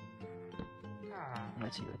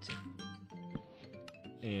 Let's see.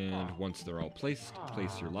 And once they're all placed,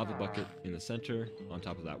 place your lava bucket in the center on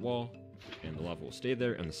top of that wall, and the lava will stay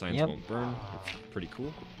there and the signs won't burn. It's pretty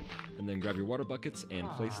cool. And then grab your water buckets and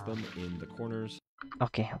place them in the corners.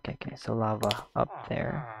 Okay. So lava up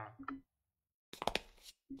there.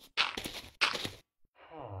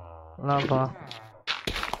 Lava.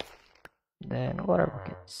 Then water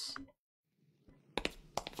buckets.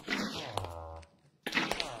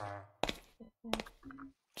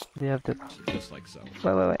 We have to... Just like so.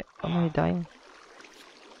 Wait. Am I dying?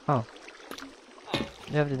 Oh.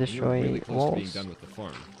 You have to destroy You're really close walls. to being done with the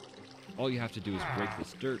farm. All you have to do is break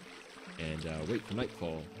this dirt and wait for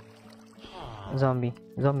nightfall. Zombie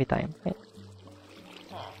time. Right?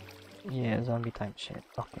 Yeah, zombie time shit.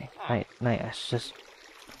 Okay. Night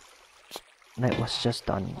was just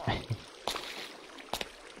done.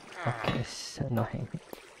 Okay, it's annoying.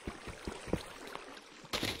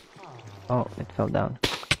 Oh, it fell down.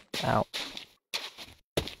 Ow.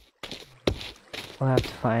 We'll have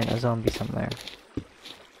to find a zombie somewhere.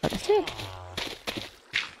 That's it.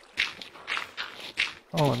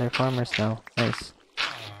 Oh, they're farmers now. Nice.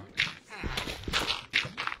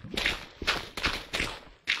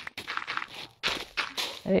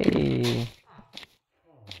 Hey.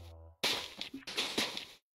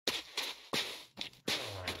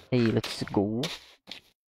 Hey, let's go.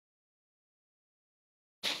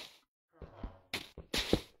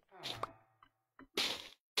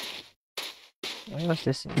 Why was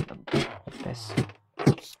this like this?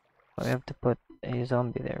 Oh, we have to put a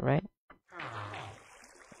zombie there, right?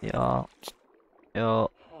 Yeah.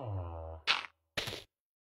 Yo. Oh.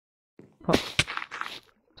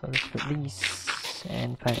 So let's release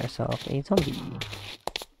and find ourselves a zombie.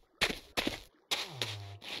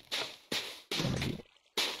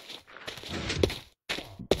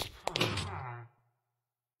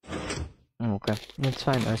 Okay, let's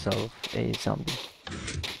find ourselves a zombie.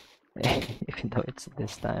 Even though it's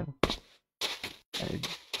this time.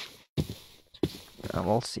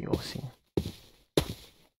 We'll see.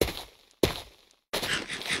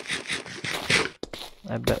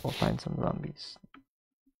 I bet we'll find some zombies.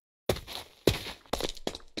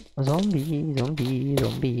 Zombie.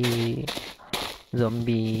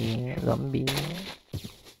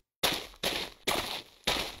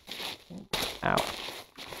 Ow.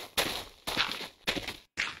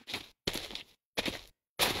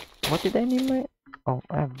 What did I name my... Oh,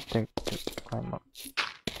 I have dirt to climb up.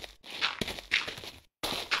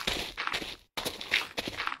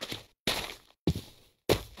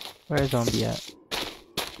 Where is zombie at?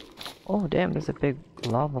 Oh damn, there's a big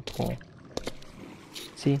lava pool.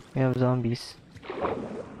 See, we have zombies.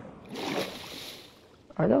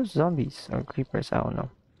 Are those zombies or creepers? I don't know.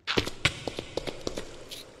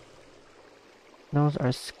 Those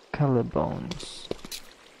are skelebones.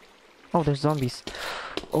 Oh, there's zombies.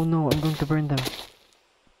 Oh no, I'm going to burn them.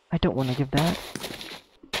 I don't want to give that.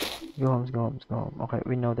 Go home. Okay,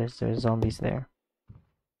 we know there's zombies there.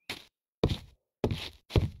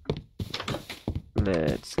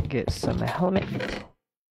 Let's get some helmet.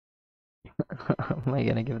 Am I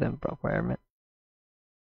gonna give them proper helmet?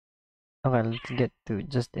 Okay, let's get to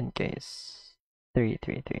just in case. 3.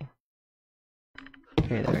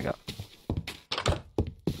 Okay, there we go.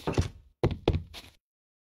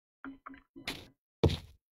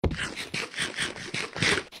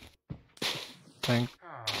 Going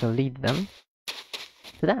to lead them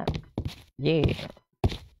to that. Yeah.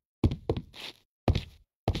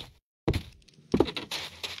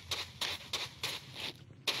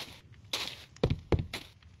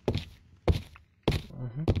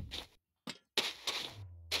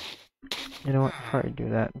 You know what, before I do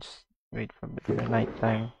that, just wait for the night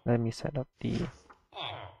time. Let me set up the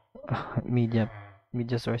media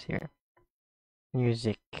source here.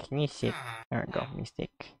 Music. There we go, music.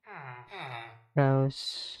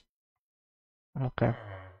 Browse. Okay.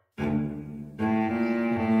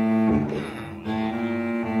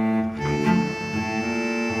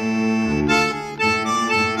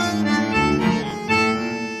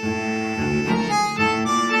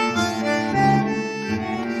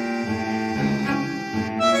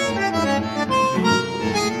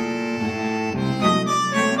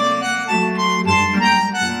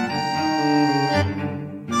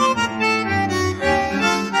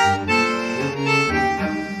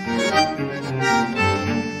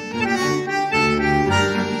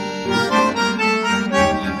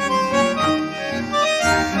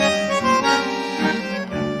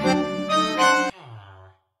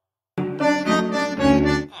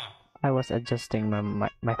 I was adjusting my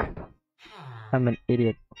microphone. I'm an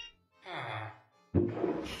idiot.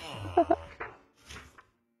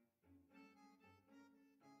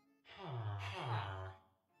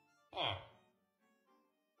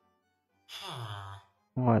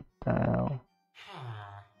 What the hell?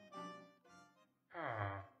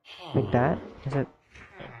 Like that? Is it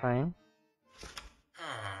fine?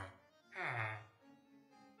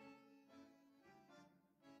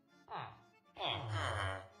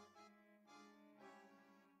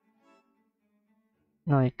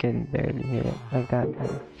 No, you can barely hear it. Like that.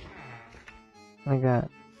 Like that.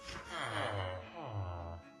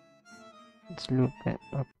 Let's loop it.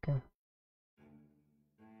 Okay.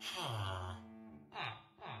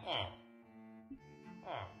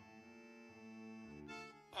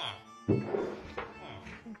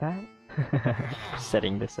 That?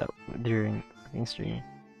 Setting this up during stream.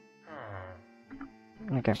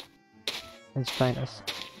 Okay. Let's find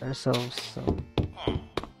ourselves some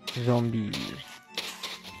zombies.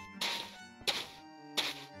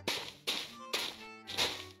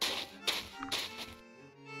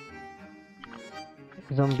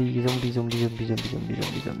 Zombie.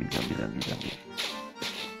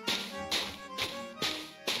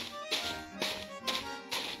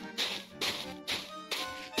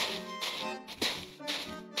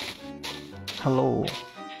 Hello.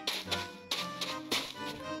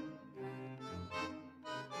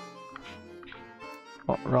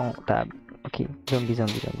 Oh, wrong tab. Okay, zombie.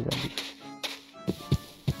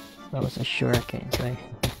 That was a shuriken, so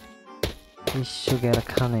we should get a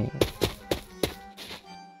cannon.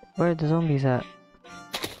 Where are the zombies at?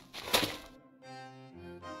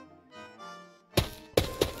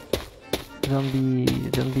 Zombie.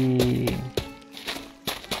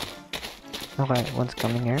 Okay, one's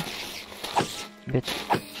coming here. Bitch.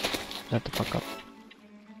 Shut the fuck up.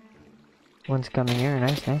 One's coming here.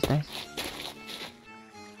 Nice.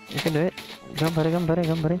 You can do it. Go, buddy.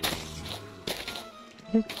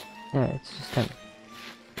 Yeah, it's just him.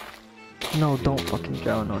 No, don't fucking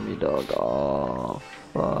drown on me, dog. Oh,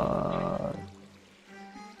 fuck.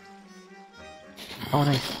 Oh,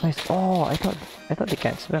 nice. Oh, I thought they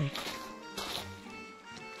can't swim.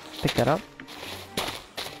 Pick that up.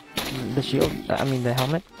 The shield. I mean the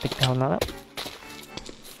helmet. Pick the helmet up.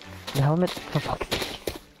 The helmet. For fuck's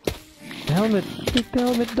sake. The helmet. Pick the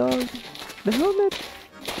helmet, dog. The helmet.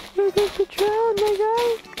 We're going to drown, my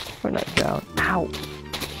guy. We're not drowned. Ow.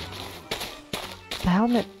 The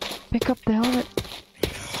helmet. Pick up the helmet.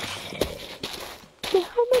 The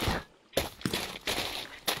helmet.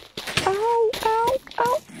 Ow.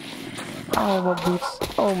 Oh,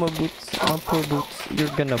 my boots. My poor boots.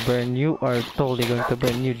 You're gonna burn. You are totally going to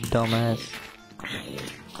burn, you dumbass.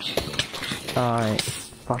 Alright.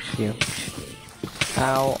 Fuck you.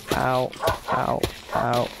 Ow.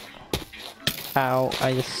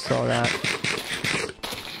 I just saw that.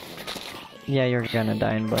 Yeah, you're gonna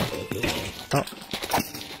die, bud.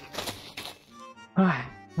 Oh.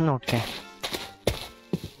 Okay.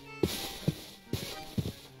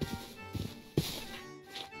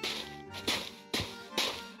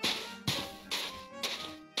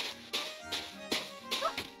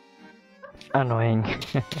 Annoying.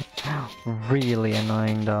 Really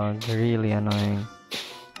annoying, dog. Really annoying.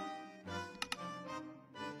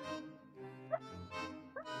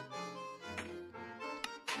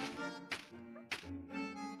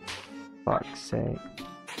 Fuck's sake.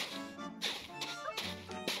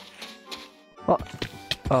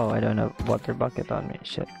 Oh, I don't have water bucket on me.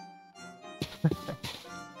 Shit.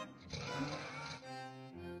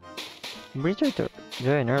 We tried to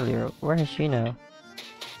join earlier. Where is she now?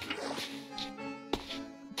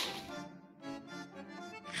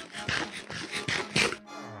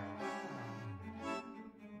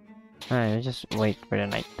 Alright, just wait for the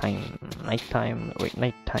nighttime. Wait,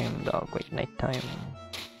 nighttime, dog. Wait, nighttime.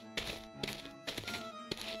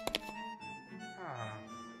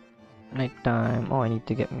 Nighttime. Oh, I need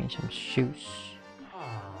to get me some shoes.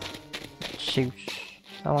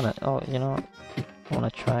 I wanna. Oh, you know what? I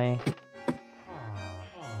wanna try.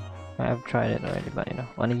 I've tried it already, but you know,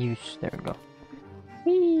 wanna use. There we go.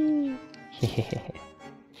 Whee!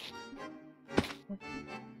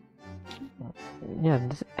 Yeah,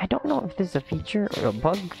 I don't know if this is a feature or a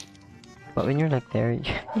bug, but when you're like there,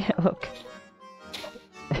 yeah, look.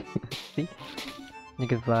 See? You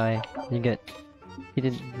can fly. You get hit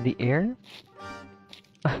in the air.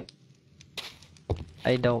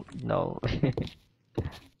 I don't know.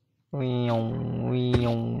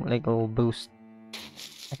 Like a little boost.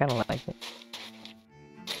 I kind of like it.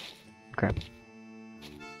 Crap.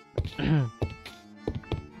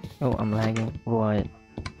 Oh, I'm lagging. What?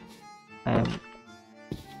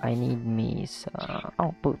 I need me some.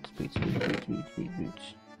 Oh, boots. It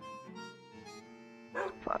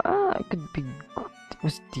could be. It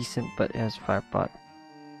was decent, but it has fire pot.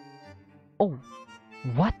 Oh,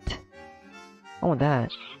 what? Oh,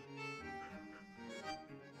 that.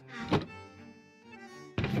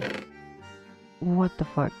 What the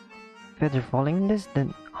fuck? If they're falling in this,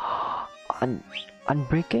 then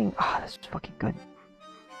unbreaking. Ah, that's fucking good.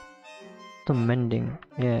 The mending.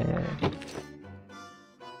 Yeah, yeah, yeah.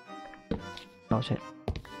 Oh shit.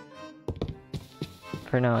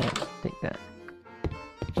 For now, yeah, take that.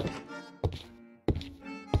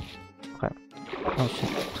 Okay. Oh shit.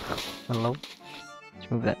 Hello.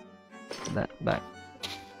 Let's move that back.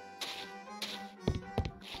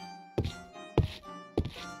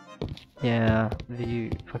 Yeah,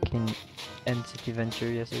 the fucking NCT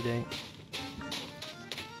venture yesterday.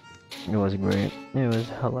 It was great. It was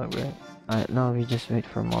hella great. Alright, now we just wait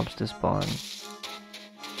for mobs to spawn.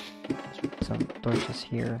 Let's put some torches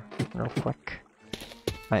here real quick.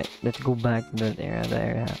 Alright, let's go back to that area. The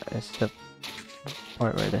area is the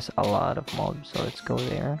part where there's a lot of mobs, so let's go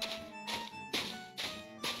there.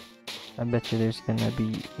 I bet you there's gonna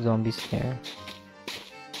be zombies there.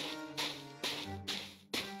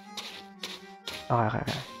 Oh, okay.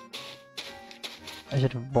 I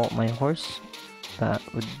should have bought my horse. That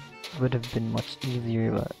would have been much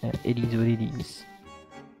easier, but it is what it is.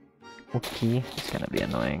 Okay, it's gonna be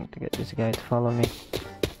annoying to get this guy to follow me.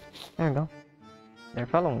 There we go. They're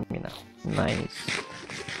following me now. Nice.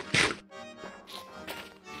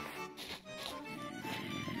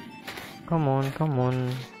 Come on, come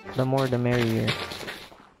on. The more the merrier.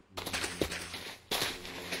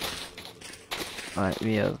 Alright,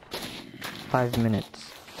 we have 5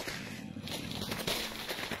 minutes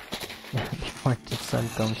before the sun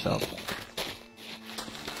comes up.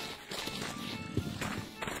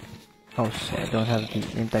 Oh shit, I don't have the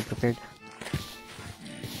name tag prepared.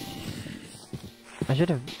 I should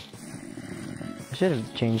have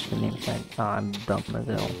changed the name tag. Ah, I'm dumb as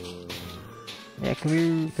hell. Yeah, come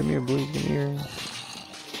here, boy, come here.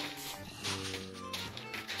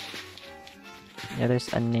 Yeah,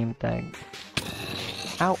 there's a name tag.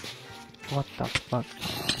 Ow! What the fuck?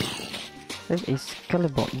 There's a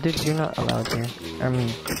skeleton. Dude, you're not allowed here. I mean,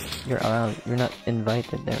 you're allowed. You're not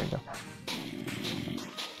invited. There we go.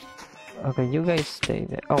 Okay, you guys stay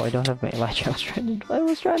there. Oh, I don't have my Elijah. I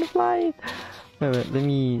was trying to fly it. Wait, let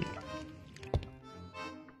me.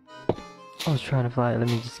 I was trying to fly it. Let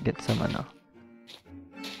me just get some now.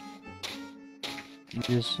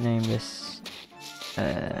 Just name this.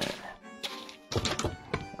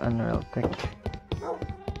 Real quick.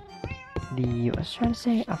 I was trying to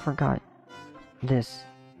say, I forgot this.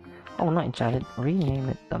 Oh, not enchanted. Rename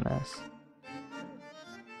it, dumbass.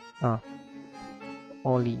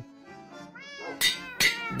 Ollie.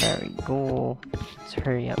 There we go. Let's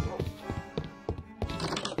hurry up.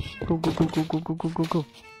 Go, go, go, go, go, go, go, go, go.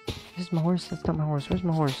 This is my horse. That's not my horse. Where's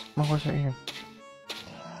my horse? My horse right here.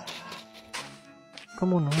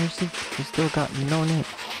 Come on, horsey. You still got no name.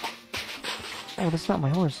 Oh, that's not my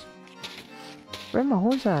horse. Where's my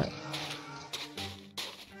horse at?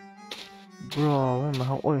 Bro, where my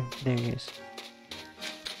horse? Oh, there he is.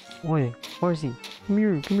 Oi, horsey. Come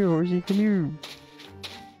here, horsey, come here.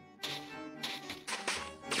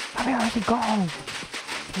 Come here, horsey, go!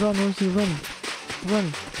 Run, horsey, run.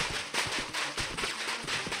 Run.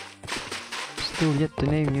 Still yet to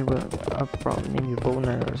name you, but I'll probably name you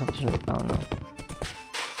Boner or something. I don't know.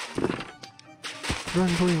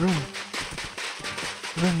 Run, boy, run.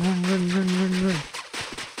 Run.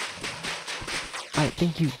 Alright,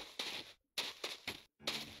 thank you.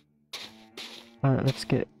 Alright, let's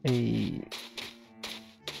get a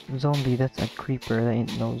zombie. That's a creeper. That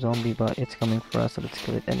ain't no zombie, but it's coming for us, so let's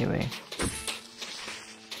kill it anyway.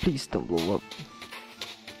 Please don't blow up.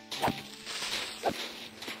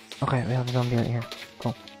 Okay, we have a zombie right here.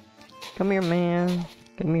 Go. Come here, man.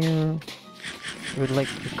 Come here. We would like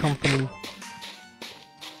your company.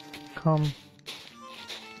 Come.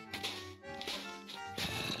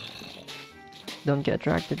 Don't get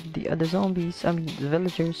attracted to the other zombies. I mean, the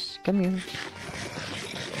villagers. Come here.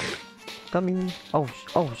 Come here. Oh,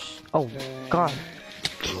 God.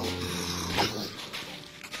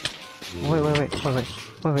 Wait.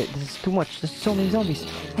 This is too much. There's so many zombies.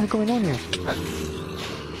 What is going on here?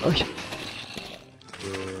 Oh,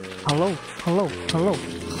 hello.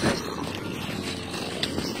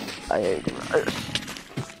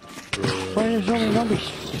 Why are there so many zombies?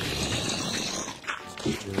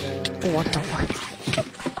 What the fuck?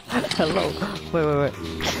 Hello. Wait.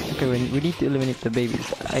 Okay, we need to eliminate the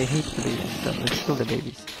babies. I hate the babies. So let's kill the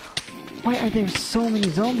babies. Why are there so many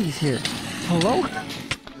zombies here? Hello?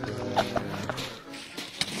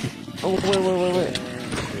 Oh, wait.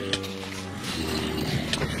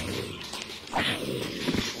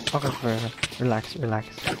 Okay, relax.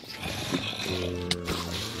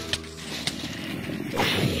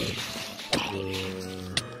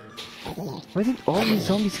 Where did all these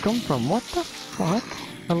zombies come from? What the fuck? What?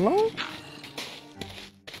 Hello?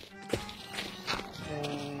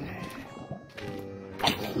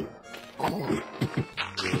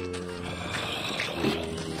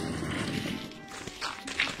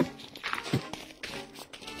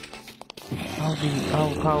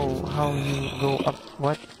 How you go up?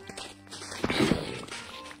 What?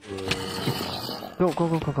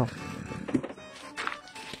 Go.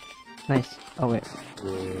 Nice. Oh wait.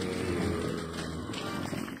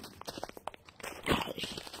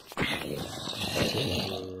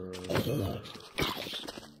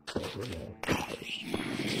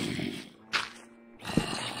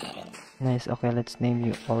 Nice. Okay, let's name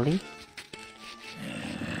you Ollie.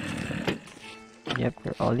 Yep,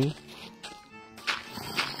 you're Ollie.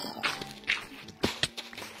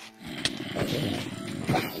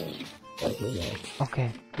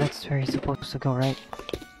 Okay, that's where he's supposed to go, right?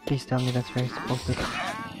 Please tell me that's where he's supposed to go.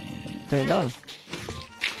 Turn it on.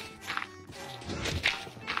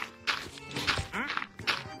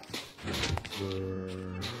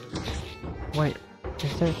 Wait,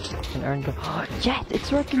 is there an iron go? Yes,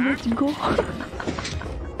 it's working. Let's go.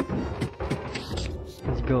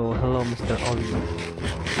 Let's go. Hello, Mr. Oliver.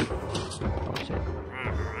 Oh shit.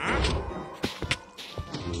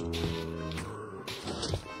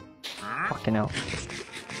 Fucking hell.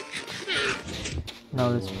 Now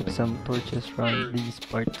let's pick some torches from these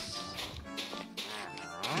parts.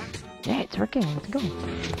 Yeah, it's working. Let's go.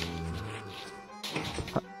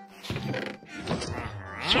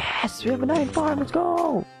 Yes, we have an iron farm. Let's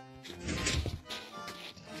go.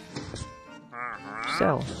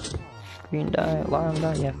 Sell. Green dye, lime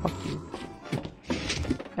dye. Yeah, fuck you.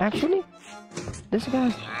 Actually, this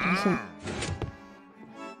guy's decent.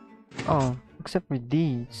 Oh, except for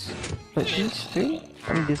these. But these three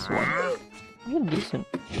and this one. You're decent.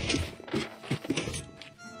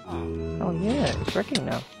 Oh yeah, it's working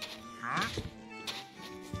now.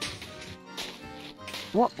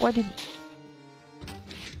 What? Why did...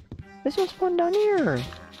 This one spawned down here!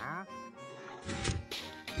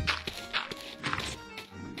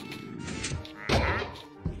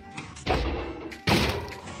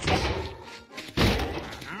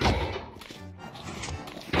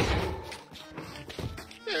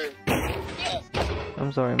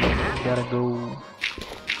 I'm sorry man, gotta go.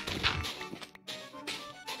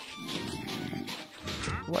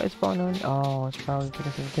 What is spawned on? Oh, it's probably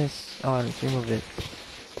because of this. Oh, let's remove it.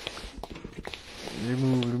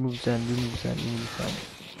 Remove sand. Remove sand.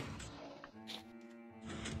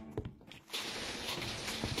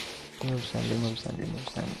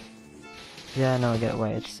 Yeah, no, I get why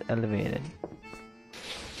it's elevated.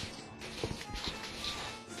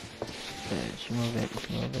 Let's remove it.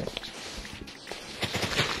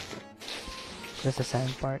 Just the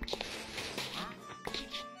sand part.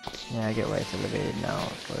 Yeah, I get why it's elevated now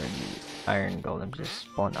for the iron golems just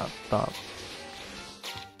spawn up top.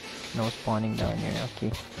 No spawning down here,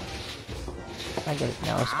 okay. I get it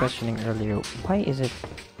now. I was questioning earlier, why is it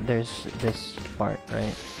there's this part,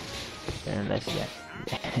 right? Unless, yeah.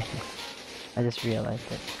 I just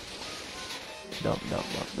realized it. Dope.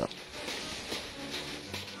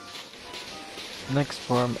 Next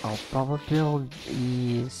farm I'll probably build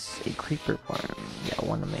is a creeper farm. Yeah, I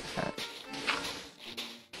want to make that.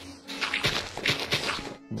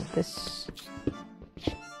 Need this.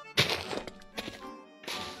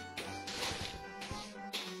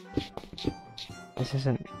 This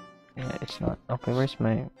isn't... Yeah, it's not... Okay, where's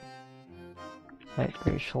my... Right,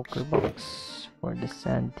 where's shulker box for the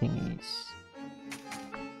sand thingies?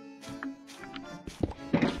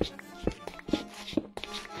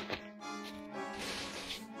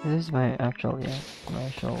 This is my actual, my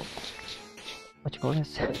actual... What you call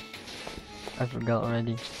this? I forgot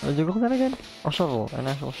already. What do you call that again? Oh, shovel. An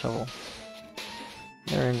actual shovel.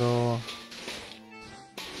 There we go.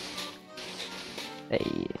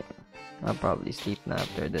 Hey. I'll probably sleep now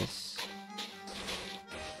after this.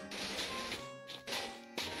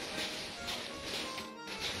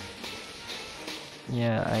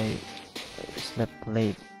 Yeah, I slept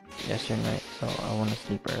late yesterday night, so I want to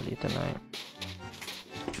sleep early tonight.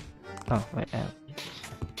 Oh, wait,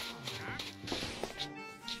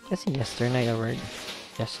 I see yesterday night a word.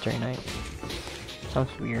 Yesterday night.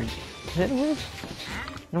 Sounds weird. Is it a word?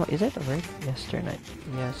 No, is it a word? Yesterday night.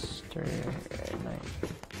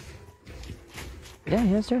 Yeah,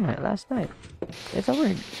 yesterday night. Last night. It's a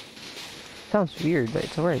word. Sounds weird, but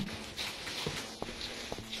it's a word.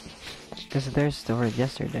 Because there's the word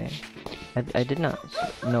yesterday. I did not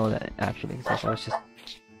know that actually exists. I was just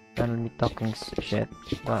randomly talking shit,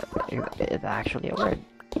 but it's actually a word.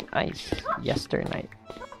 Nice. Yesterday night.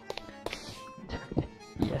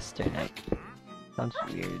 Yesterday night. Sounds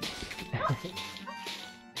weird.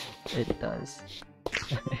 It does.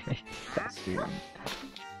 That's weird.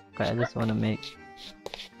 Okay, I just wanna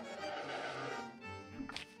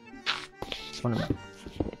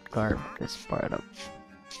carve this part up.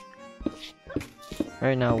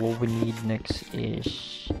 Right now, what we need next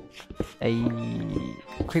is a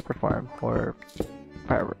creeper farm for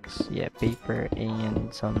fireworks. Yeah, paper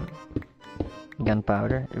and some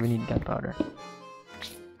gunpowder. We need gunpowder.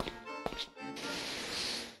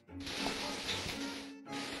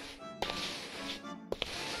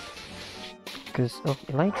 Because of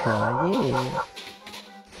elytra, yay!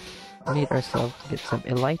 We need ourselves to get some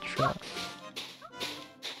elytra.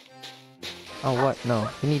 Oh, what? No,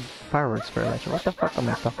 we need fireworks for elytra. What the fuck am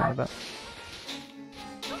I talking about?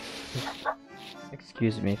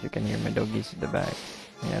 Excuse me if you can hear my doggies in the back.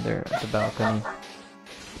 Yeah, they're at the balcony.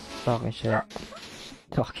 Talking shit.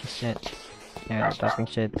 Talking shit. Yeah, they're talking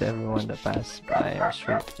shit to everyone that passed by our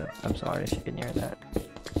street. So I'm sorry if you can hear that.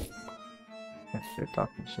 Yes, they're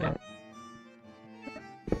talking shit.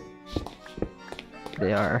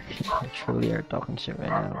 They are. They truly are talking shit right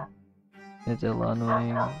now. It's a lot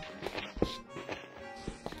annoying.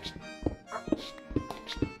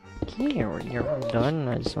 Okay, we're done.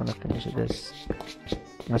 I just want to finish this.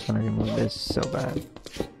 I just want to remove this so bad.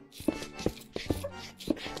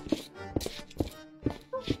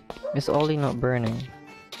 Is Ollie not burning?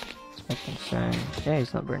 That's my concern. Yeah,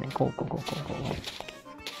 he's not burning. Cool.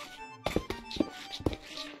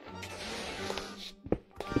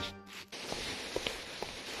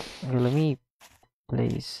 Okay, let me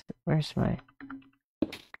place. Where's my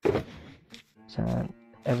sand?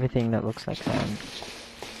 Everything that looks like sand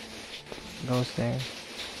goes there.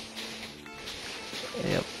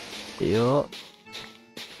 Yep.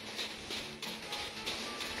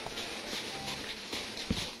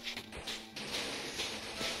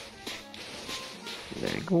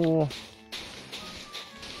 There we go.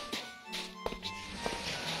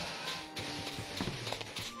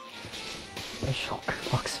 A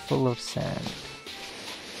shulker box full of sand.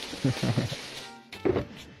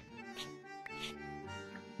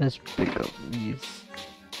 Let's pick up these.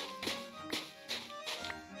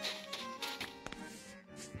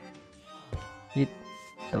 Get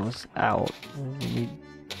those out. We need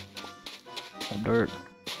dirt.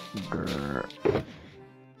 Grr.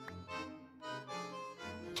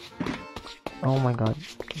 Oh my god,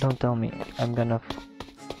 don't tell me I'm gonna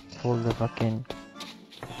pull the fucking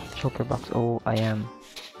shulker box. Oh, I am.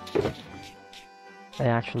 I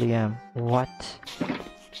actually am. What?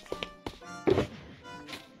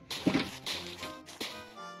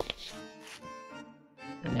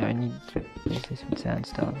 Yeah, I need to place this with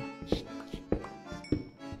sandstone.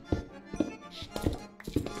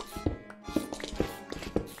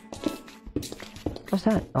 What's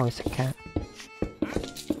that? Oh, it's a cat.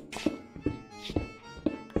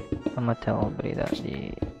 I'm gonna tell everybody that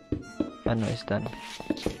the ano is done.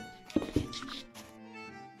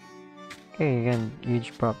 Okay, again,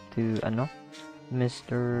 huge prop to ano,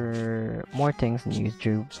 Mr. More things than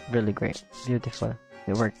YouTube. Really great, beautiful.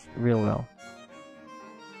 It worked real well.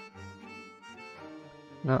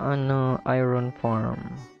 Na ano, iron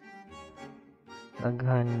farm.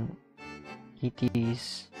 Daghan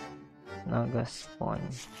kitties naga spawn.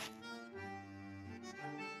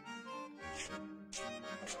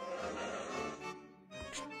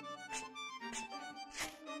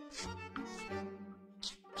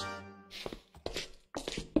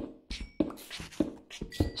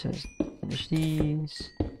 Just finish these.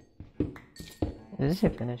 Is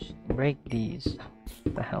it finished? Break these.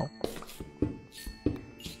 What the hell?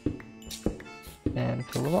 And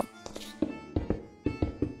fill them up.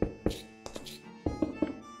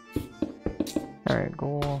 Alright,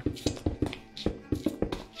 go.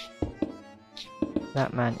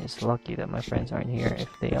 That man is lucky that my friends aren't here. If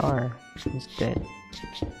they are, he's dead.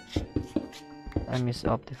 I miss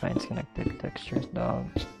Optifine's connected textures, dog.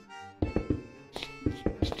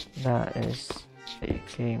 That is a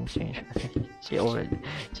game changer.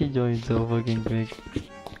 She joined so fucking quick.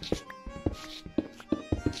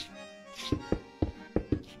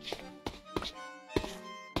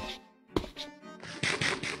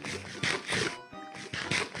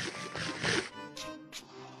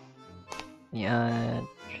 Yeah,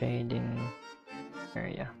 trading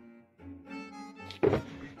area.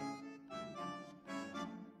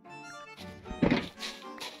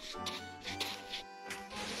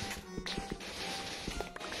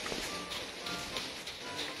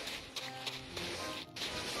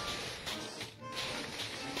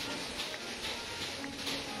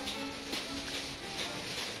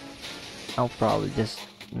 I'll probably just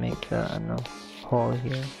make a hole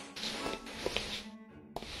here.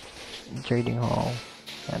 trading hall.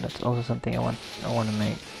 Yeah, that's also something I want to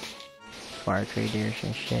make. Fire traders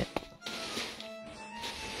and shit.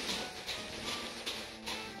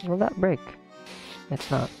 Will that break? It's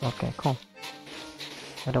not. Okay, cool.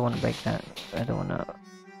 I don't want to break that. I don't want to.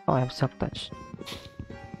 Oh, I have soft touch.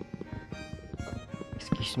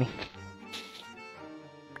 Excuse me.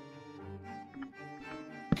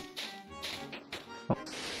 Oh.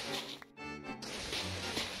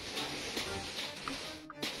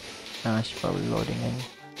 Ah, she's probably loading in.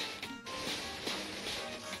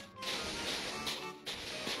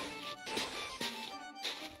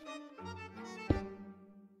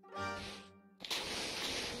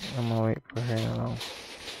 I'm gonna wait for her now.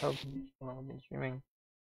 Oh, I've been streaming.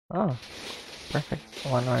 Oh, perfect.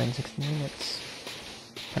 1 hour and 60 minutes.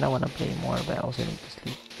 And I wanna play more, but I also need to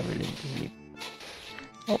sleep. I really need to sleep.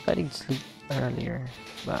 Oh, I did sleep earlier,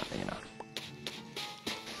 but you know.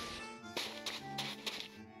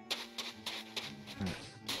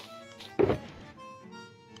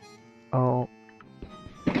 Oh.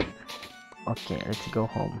 Okay, let's go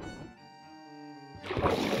home.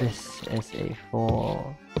 This is a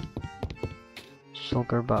full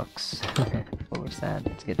sugar box. Full of sand.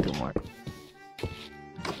 Let's get 2 more.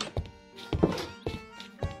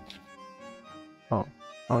 Oh.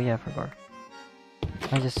 Oh yeah, for gore.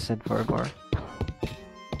 I just said for gore.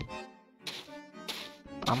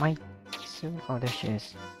 Am I soon? Oh, there she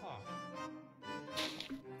is.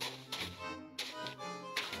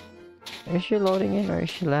 Is she loading in or is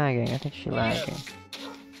she lagging? I think she's lagging.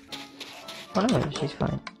 Oh no, she's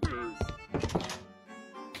fine.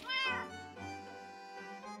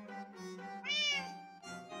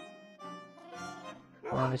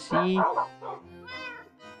 Wanna see?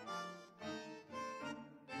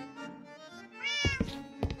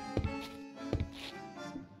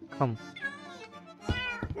 Come.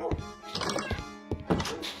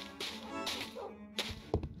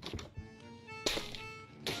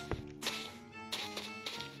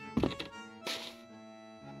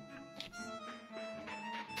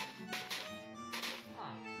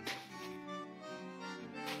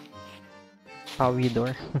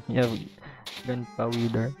 Powidor. Yeah,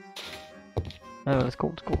 gunpowder. Oh, let's go,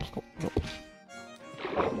 let's go, let's go, let's go.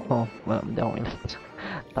 Oh, wala mo akong ilitra.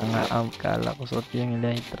 Tanga ang kala ko suot yung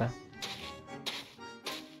ilitra.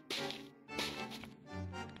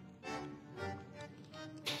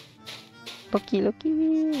 Loki,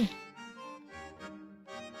 Loki!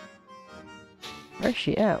 Where's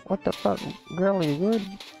she at? What the fuck? Girl, you good?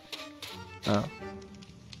 Oh.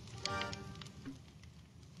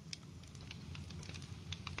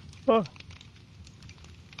 Oh.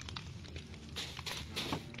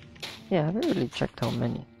 Yeah, I haven't really checked how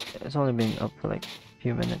many. It's only been up for like a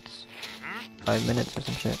few minutes. 5 minutes or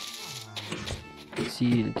some shit. Let's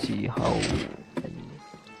see how many.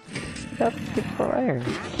 Got good for iron.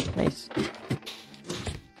 Nice.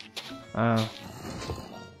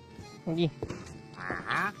 Okay.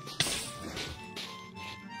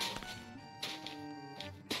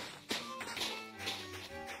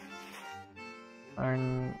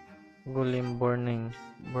 Iron golem burning.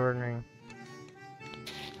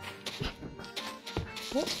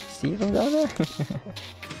 See from down there?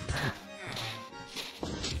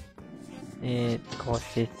 It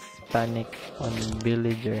causes panic on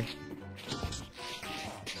villager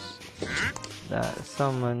that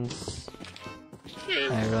summons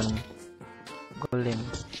iron golem.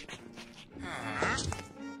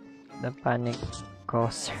 The panic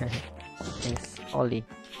causer is Ollie.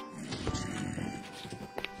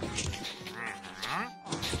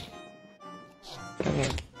 Come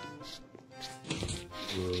here.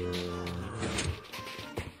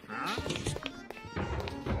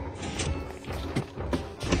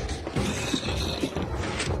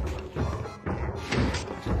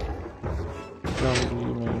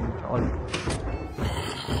 Zombie named Ollie.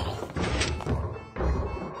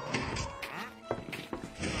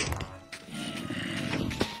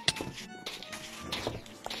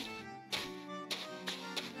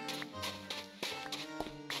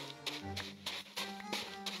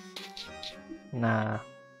 Nah,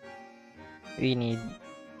 we need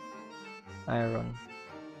iron.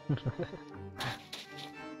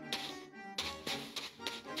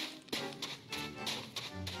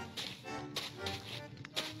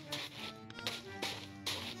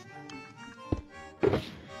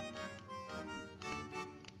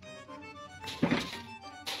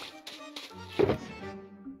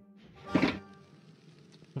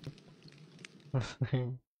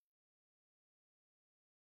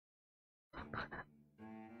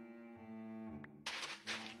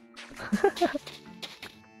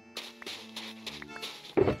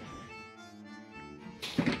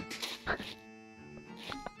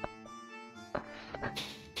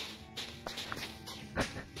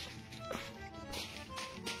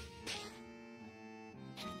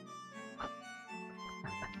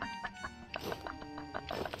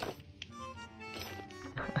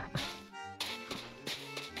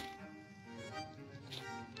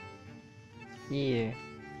 Yeah.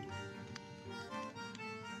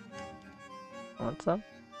 What's up?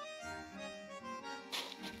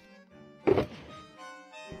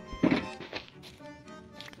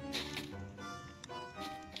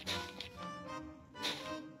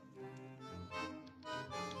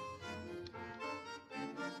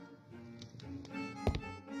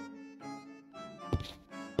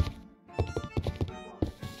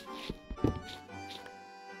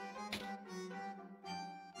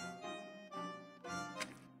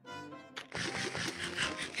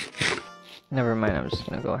 Never mind, I'm just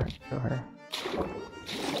gonna go to her.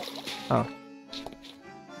 Oh.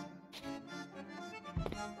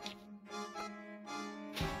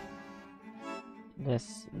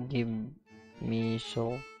 Just give me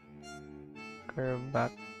shoulder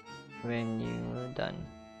back when you're done.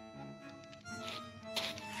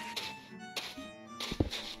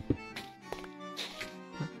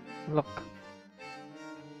 Look.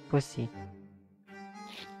 Pussy.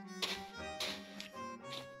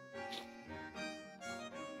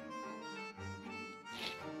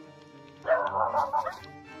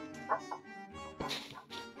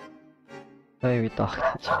 Why are we talking?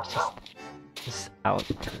 Just out.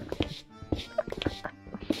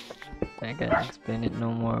 I can't explain it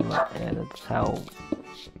no more, but yeah, that's how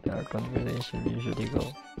our conversation usually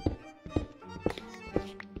go.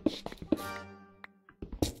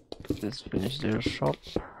 Let's finish the shop.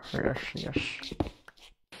 Yes.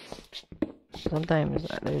 Sometimes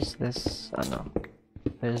there's this, I don't know,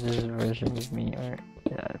 there's this version of me, or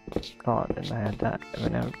yeah, thought in my head that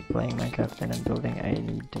when I'm playing Minecraft and I'm building, I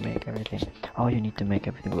need to make everything. Oh, you need to make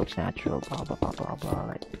everything look natural, blah blah blah blah blah,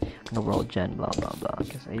 like the world gen, blah blah blah.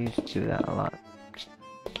 Because I used to do that a lot.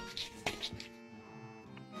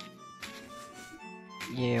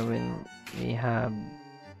 Yeah, when we have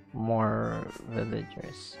more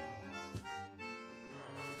villagers.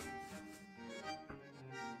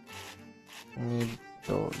 Need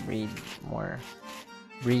to breed more.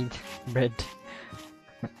 Breed bread.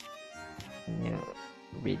 You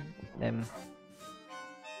breed them.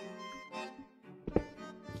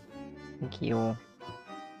 Thank you.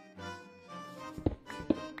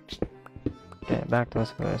 Okay, back to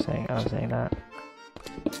what I was saying. I was saying that.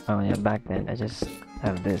 Oh yeah, back then I just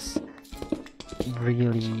have this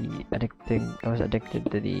really addicting. I was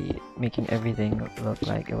addicted to the making everything look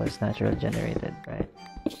like it was naturally generated, right?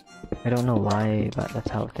 I don't know why, but that's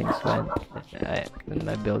how things went. When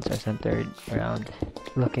my builds are centered around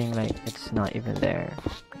looking like it's not even there,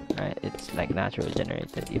 right? It's like naturally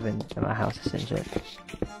generated, even my houses and shit.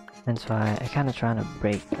 And so I kind of trying to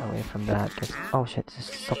break away from that, cause oh shit, this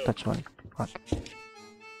is soft touch one. Fuck.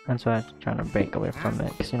 And so I'm trying to break away from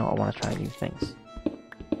it, cause you know I want to try new things.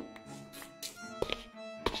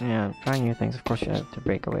 Yeah, trying new things. Of course, you have to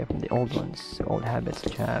break away from the old ones, the old habits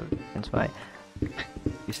that you have. And so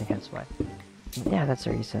using hence why. Yeah, that's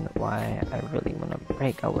the reason why I really want to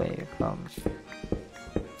break away from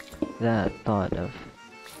that thought of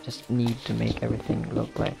just need to make everything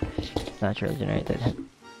look like naturally generated.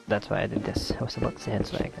 That's why I did this. I was about to say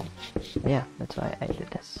hence why again. Yeah, that's why I did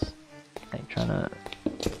this. Like trying to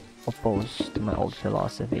oppose to my old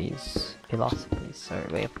philosophies or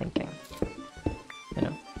way of thinking. You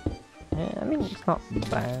know? Yeah, I mean it's not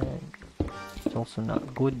bad. It's also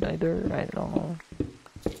not good either. I don't know.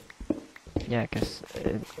 Yeah, cause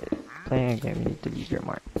playing a game you need to leave your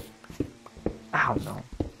mark. I don't know.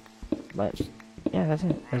 But yeah, that's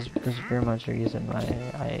it. That's very much the reason why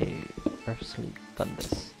I purposely done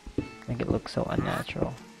this. Make it look so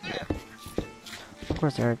unnatural. Yeah. Of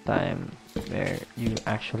course, there are times where you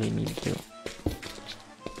actually need to.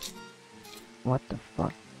 What the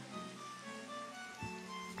fuck?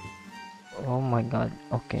 Oh my god.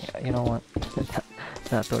 Okay, you know what?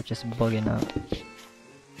 That torch is bugging out.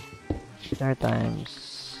 There are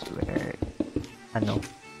times where I don't know,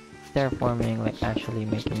 terraforming, like actually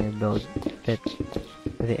making your build fit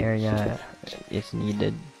the area is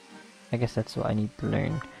needed. I guess that's what I need to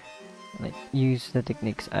learn. Like use the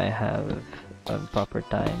techniques I have on proper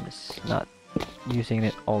times, not using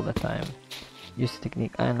it all the time. Use the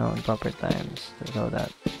technique I know in proper times so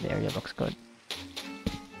that the area looks good.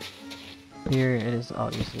 Here it is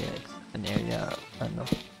obviously it's an area I don't know.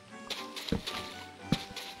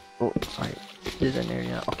 Oh, sorry. This is an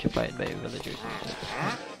area occupied by villagers.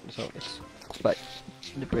 So it's but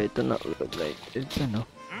for it to not look like it's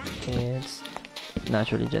it's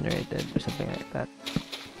naturally generated or something like that.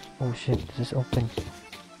 Oh shit, this is open.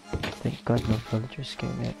 Thank god no villagers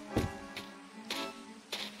came yet.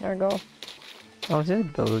 There we go. Oh, is it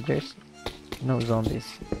villagers? No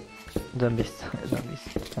zombies. Zombies.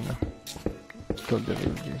 I know. Killed the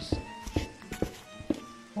villagers.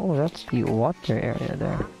 Oh, that's the water area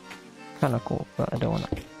there. Kinda cool, but I don't wanna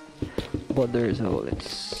bother, so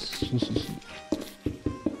let's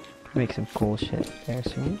make some cool shit there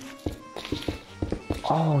soon.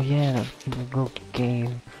 Oh yeah, the little cave.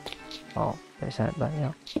 Oh, there's that, but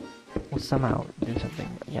yeah. We'll somehow do something.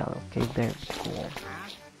 Yeah, okay, there, cool.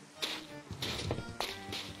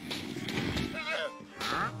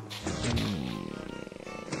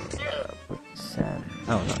 Put sand.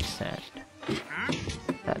 Oh, not sand.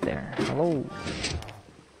 That there. Hello.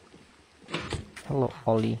 Hello,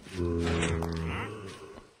 Ollie.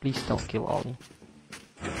 Please don't kill Ollie.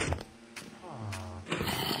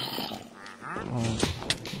 Oh,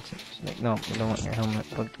 it's like, no, I don't want your helmet.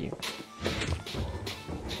 Fuck you.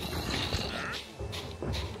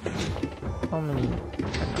 How many?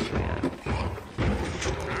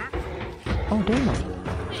 Oh damn!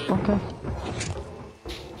 Okay.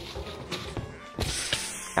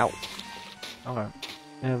 Ow. Okay.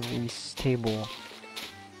 I have a stable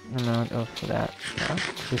amount of that. Yeah,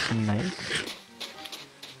 this is nice.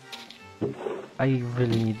 I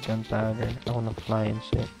really need gunpowder. I wanna fly and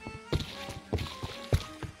shit.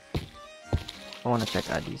 I wanna check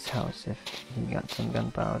Addy's house if he got some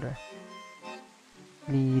gunpowder.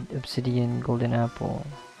 Lead, obsidian, golden apple.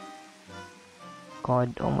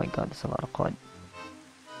 Cod. Oh my god, there's a lot of cod.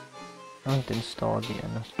 I want to install the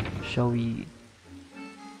shall we?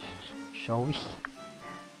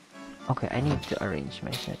 Okay, I need to arrange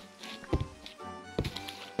my shit.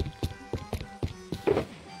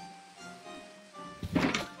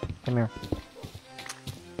 Come here.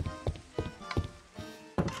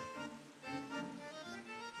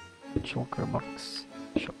 Shulker box.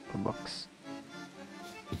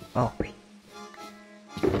 Oh.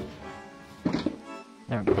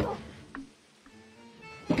 There we go.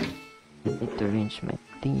 Need to arrange my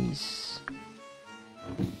things.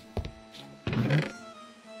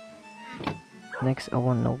 Next, I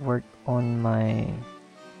wanna work on my...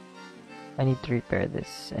 I need to repair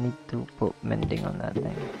this. I need to put mending on that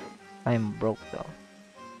thing. I'm broke though.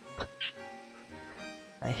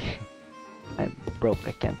 I'm broke,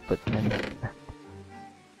 I can't put mending.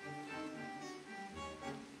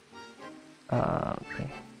 Okay.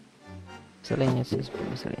 Miscellaneous is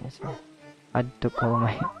miscellaneous. Add to call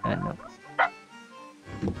my... no.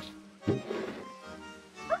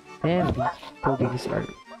 Damn, these pogies are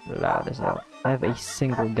loud as hell. I have a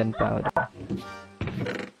single gunpowder.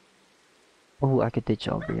 Oh, I could teach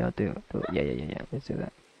Aubrey how to... Yeah, let's do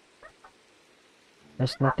that.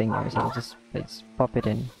 There's nothing here, so let's pop it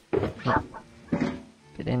in. Yeah.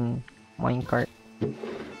 Put it in minecart.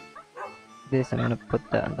 This, I'm gonna put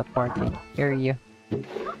that in the parking area.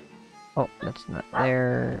 Oh, that's not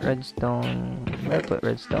there. Redstone. Where I put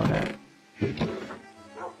redstone at?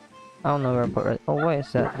 I don't know where I put red. Oh, why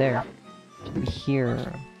is that there? Should be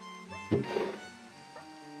here.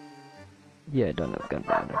 Yeah, I don't have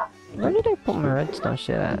gunpowder. Where did I put my redstone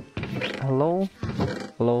shit at? Hello?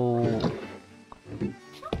 Hello?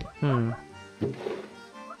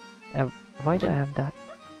 Why do I have that?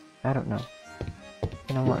 I don't know.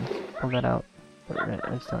 You know what? Let's pull that out. Put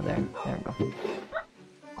redstone there. There we go.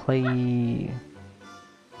 Clay.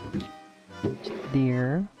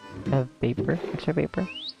 There. I have paper. Extra paper.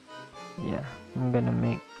 Yeah, I'm gonna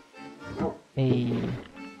make a...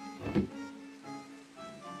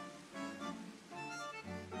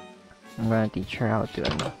 I'm gonna teach her how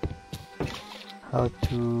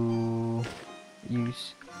to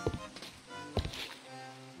use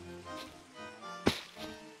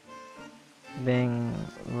Bang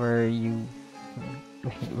where you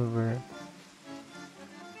where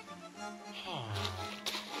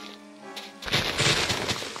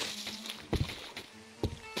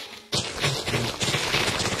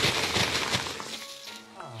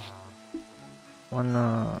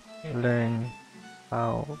wanna learn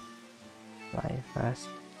how fly fast.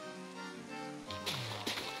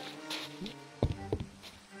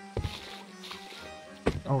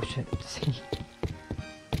 Oh shit, see.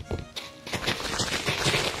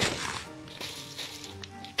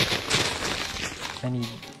 I need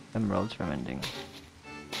emeralds for mending.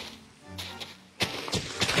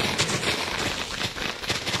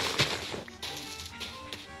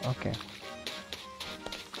 Okay.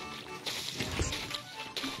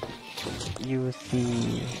 Use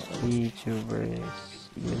the VTubers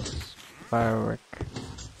use firework,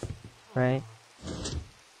 right?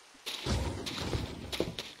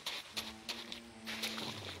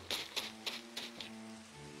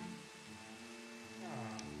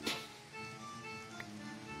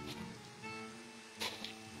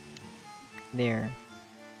 There.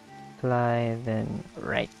 Fly, then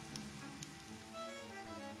right.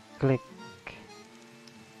 Click.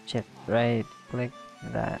 Right click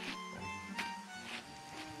that.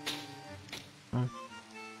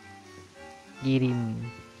 Get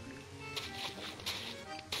him.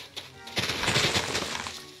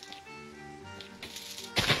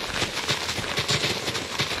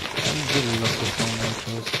 I really love the song I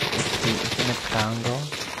chose. It's in a triangle.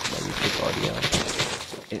 The YouTube audio.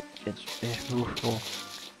 It's beautiful.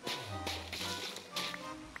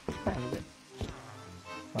 And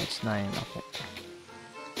oh, it's 9. Okay.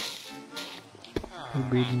 We're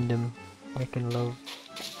breeding them. Making love.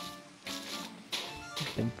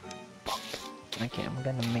 Them. Okay, I'm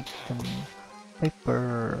gonna make them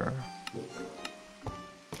paper.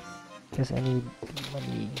 Because I need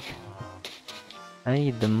money. I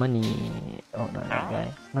need the money. Oh, not that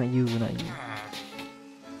guy. Not you, not you.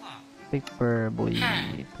 Paper, boy.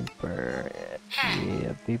 Paper.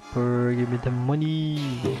 Yeah, paper. Give me the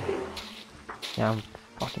money. Yeah, I'm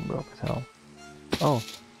fucking broke as hell. Oh.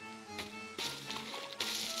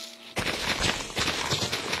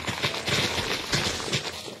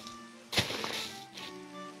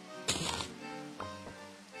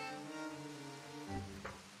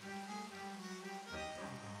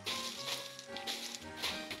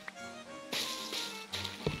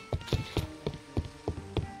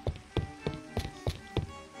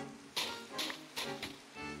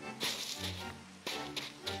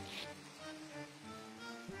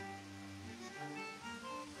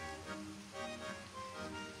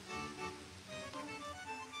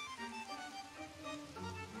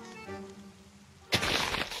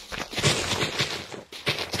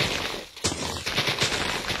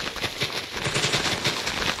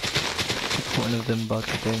 One of them about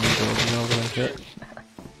to turn into a real one shit.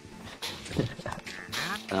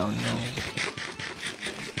 Oh no.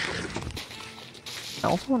 I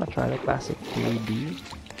also want to try the classic 3D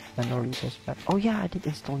and no resource pack. Oh yeah, I did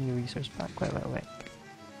install new resource pack. Wait.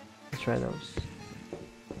 Let's try those.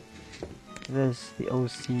 This, the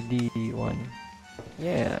OCD one.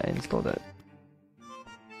 Yeah, I installed it.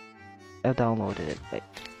 I downloaded it like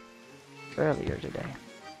earlier today.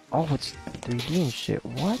 Oh, it's 3D and shit.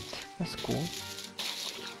 What? That's cool.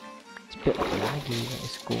 It's a bit laggy, but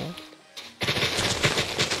it's cool.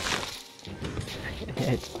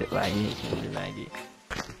 Yeah, it's a bit laggy. It's really laggy.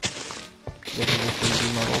 This is a 3D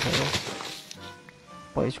model title.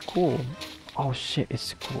 But it's cool. Oh shit,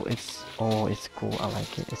 it's cool. It's cool. I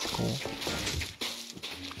like it. It's cool.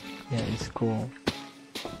 Yeah, it's cool.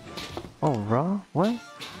 Oh, raw? What?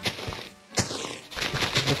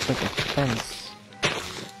 It looks like a fence.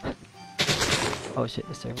 Oh shit,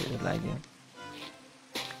 the server is lagging.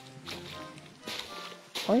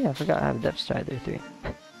 Oh yeah, I forgot I have Depth Strider 3.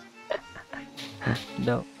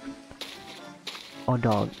 No. Oh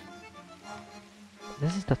dog.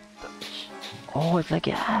 This is the... Oh, it's like,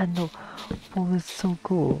 yeah, no. Oh, it's so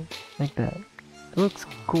cool. Like that. It looks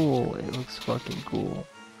cool. It looks fucking cool.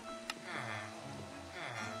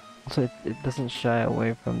 Also, it doesn't shy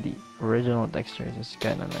away from the original textures. It's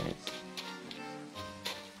kinda nice.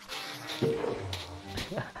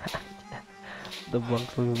 The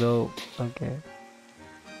box looks dope. Okay.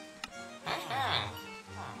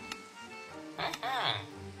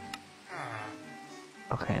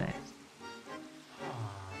 Okay, nice.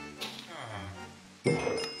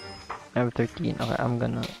 I have 13. Okay, I'm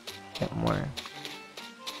gonna get more.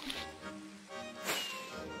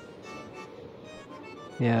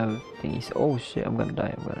 Yeah, thingies. Oh shit, I'm gonna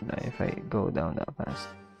die. If I go down that fast.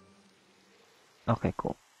 Okay,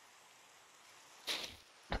 cool.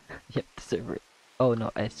 Yep, the server. Oh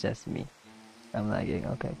no, it's just me. I'm lagging.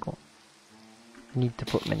 Okay, cool. I need to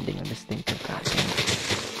put mending on this thing to God damn it.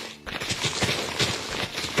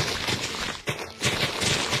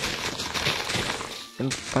 I'm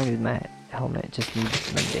fine with my helmet, it just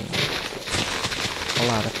needs mending. A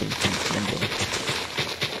lot of things need mending.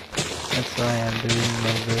 That's why I'm doing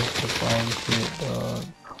my best to find shit, dog.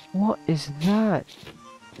 What is that?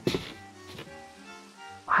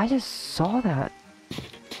 I just saw that.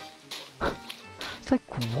 It's like,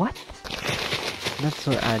 what? That's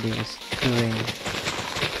what Addy was doing.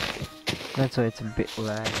 That's why it's a bit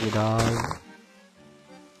laggy, dog.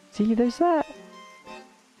 See, there's that.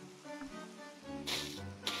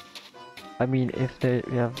 I mean, if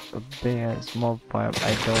we have a big and small farm,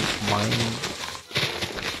 I don't mind.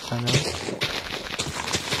 I know.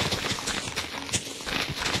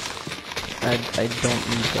 I don't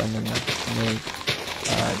need to make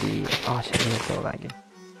the... Oh shit, it's so laggy.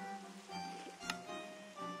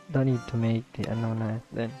 Don't need to make the unknown knife,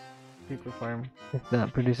 then paper farm, if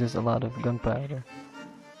that produces a lot of gunpowder.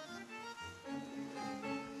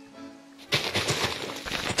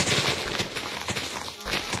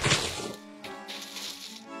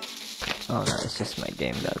 Oh no, it's just my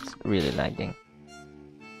game that's really lagging.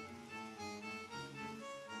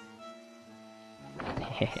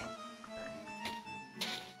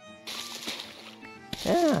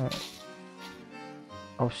 Yeah.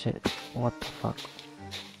 Oh shit, what the fuck?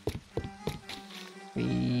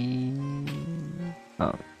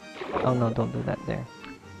 Oh. Oh no, don't do that there.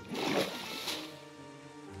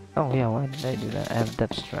 Oh yeah, why did I do that? I have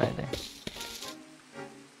depth stride there.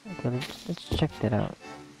 Okay, let's check that out.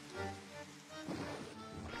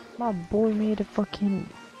 My boy made a fucking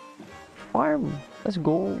farm. Let's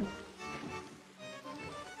go.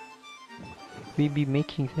 We be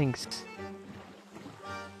making things. Is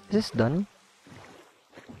this done?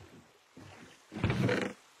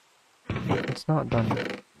 It's not done.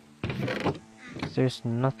 There's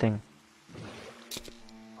nothing.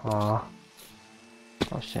 Aw.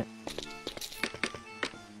 Oh shit.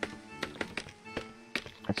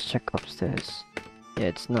 Let's check upstairs. Yeah,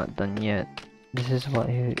 it's not done yet. This is what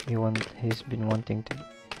he's been wanting to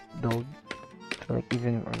build. Like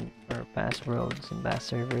even on our past worlds and past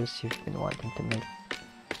servers, he's been wanting to make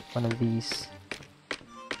one of these.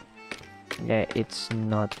 Yeah, it's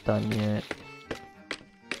not done yet.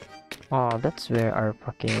 Oh, that's where our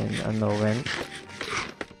fucking went.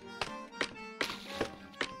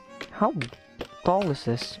 How tall is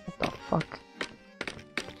this? What the fuck?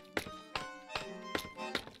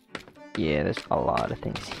 Yeah, there's a lot of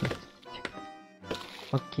things here.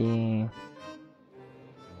 Okay.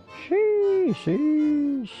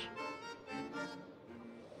 Sheesh.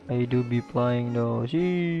 I do be flying though.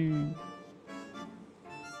 Sheesh.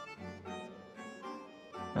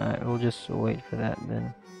 Alright, we'll just wait for that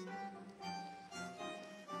then.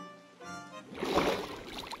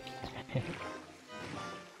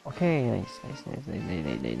 Okay, nice.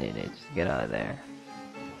 Just get out of there.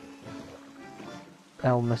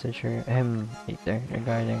 I'll message him right there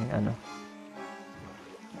regarding ano.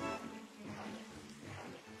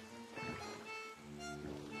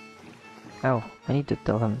 Oh, I need to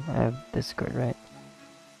tell him I have Discord, right?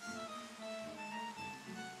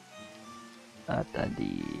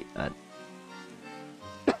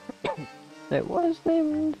 Wait, what is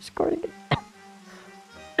name in Discord again?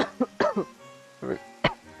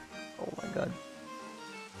 Oh my god.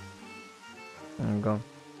 I'm going.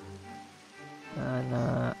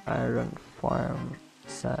 Iron farm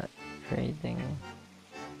sa trading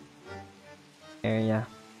area.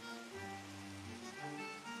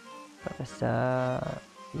 Para sa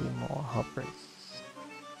imo hoppers.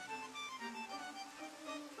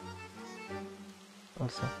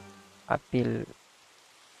 Also, apil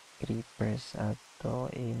creepers ato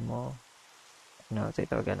imo. No, sa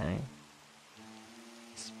ito ganay.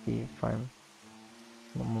 SP farm.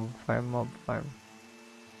 Mob farm.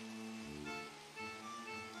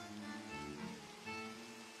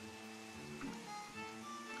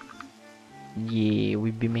 Yeah,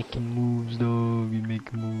 we be making moves though. We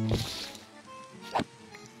make moves.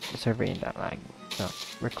 The server ain't that lag. No,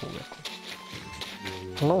 we're cool.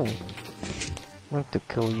 Hello. I'm going to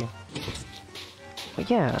kill you.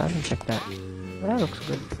 But yeah, I haven't checked that. But that looks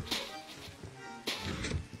good.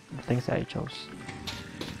 The things that I chose.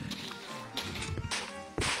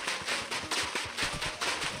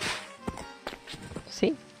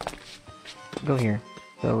 See? Go here.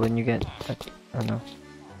 So when you get... I don't know.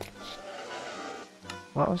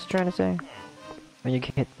 What was I trying to say? When you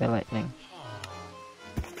get hit by lightning.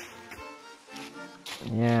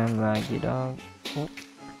 Yeah, I'm laggy, dog. Oh.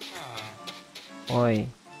 Oi.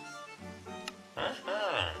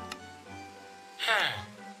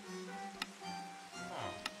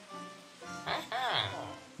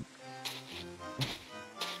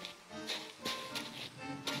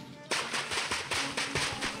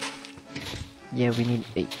 Yeah, we need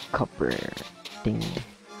a copper thing.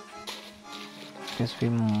 Because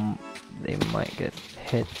they might get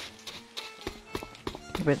hit.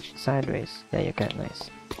 Keep it sideways. Yeah, you can. Nice.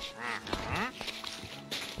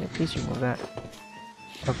 Yeah, please remove that.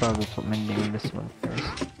 I'll probably put mending on this one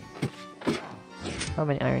first. How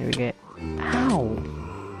many iron do we get? Ow!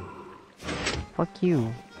 Fuck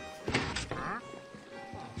you.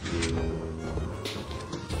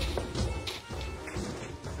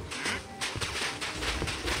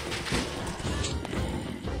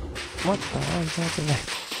 What the hell is happening?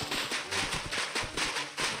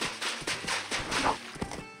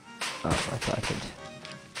 Oh, I thought I could.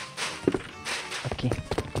 Okay.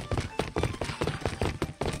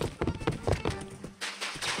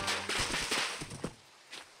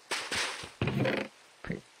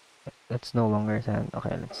 That's no longer sand.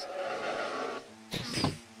 Okay, let's.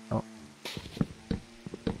 Oh.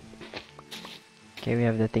 Okay, we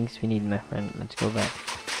have the things we need, my friend. Let's go back.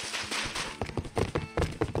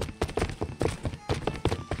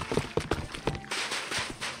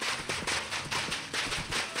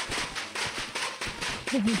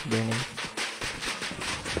 He's burning.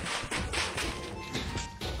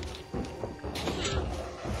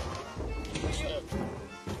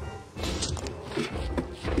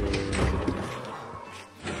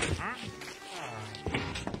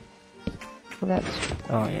 Well, that's...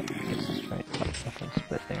 oh yeah, this is right. I can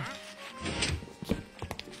split there.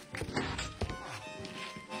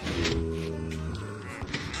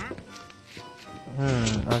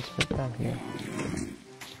 I'll split down here.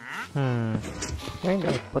 Where do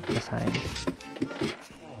I put the sign?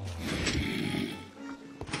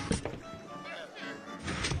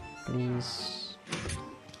 Please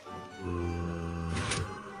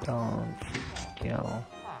don't kill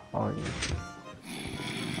Ollie.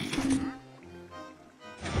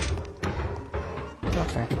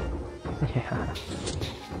 Okay. Yeah.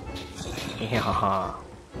 Yeah.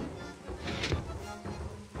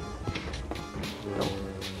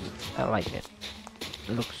 I like it.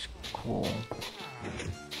 It looks cool.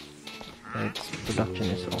 Its production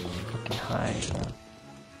is also fucking high.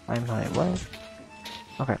 I'm high. What?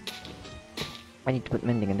 Okay. I need to put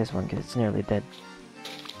mending in this one because it's nearly dead.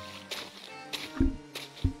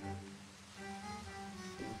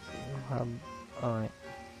 Alright.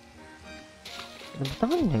 Ba't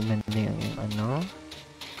naman nag-mending yung ano?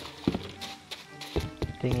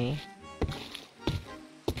 Thingy?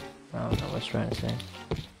 I don't know what it's trying to say.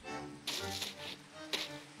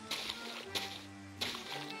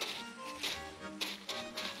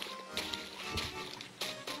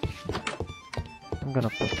 I'm gonna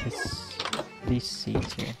put these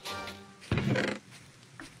seeds here.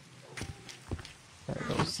 There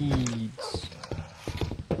we go, seeds.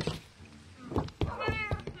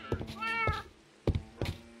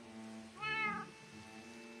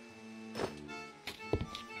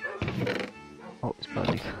 Oh, it's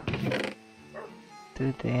buzzing.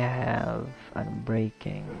 Do they have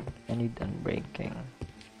unbreaking? I need unbreaking.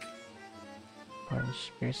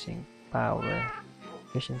 Punch, piercing, power.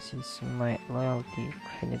 Efficiency, smite, loyalty,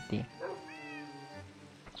 affinity.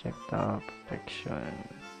 Projectile, protection.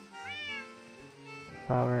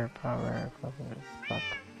 Power, fuck.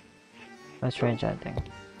 Let's try enchanting.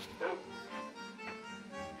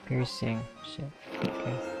 Piercing, shit,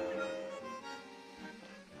 okay.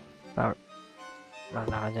 Power.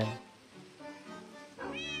 Wala ka dyan.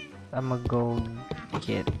 I'm gonna go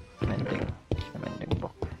get mending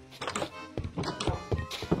book.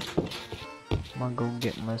 I'm gonna go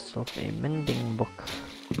get myself a mending book.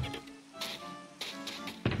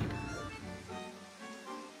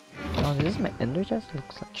 Oh, this is my ender chest?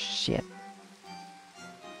 Looks like shit.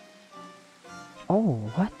 Oh,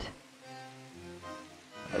 what?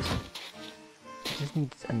 This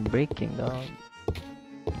needs unbreaking, dog.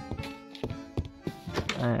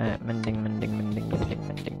 Mending.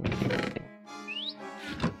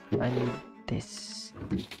 I need this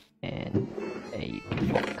and a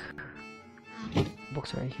book.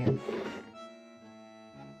 Books right here.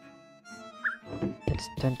 It's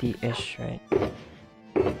 20-ish, right?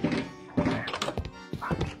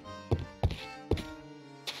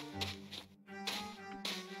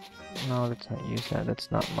 No, let's not use that.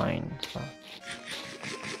 That's not mine. So.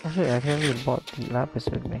 Actually, I actually bought the lapis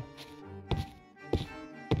with me.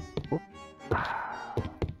 Whoop.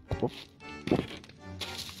 Whoop.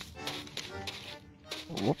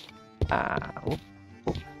 Whoop. Whoop.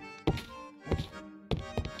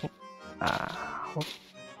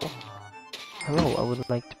 Hello, I would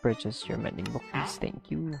like to purchase your mending book, please.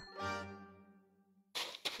 Thank you.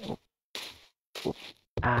 Whoop. Whoop.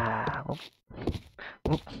 Whoop.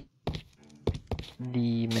 Whoop.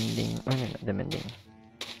 The mending. Oh no, the mending.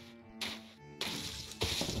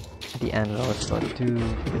 The anvil is about to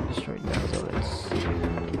get destroyed now, so let's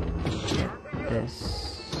get this.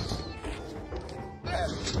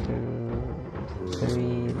 2,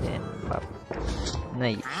 3, then pop.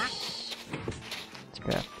 Nice. Let's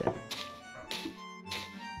craft it.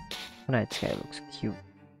 Night sky looks cute.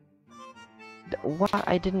 Why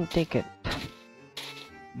I didn't take it?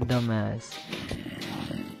 Dumbass.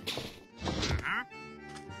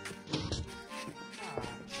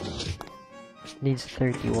 Needs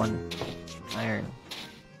 31 iron.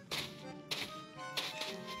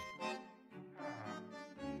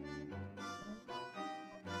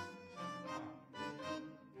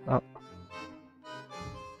 Oh.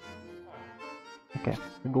 Okay,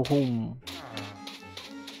 go home.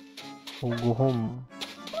 Oh, go home.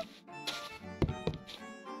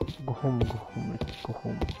 Go home, let's go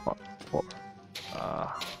home.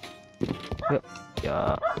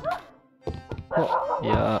 Yeah. Oh,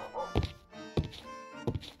 yeah.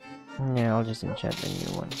 Yeah, I'll just enchant a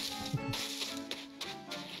new one.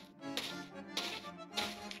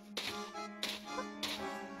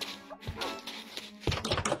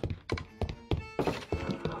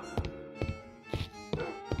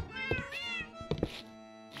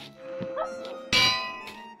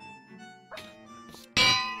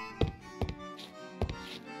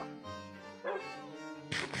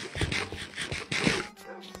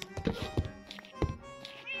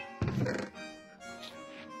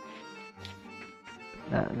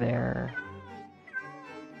 Not there.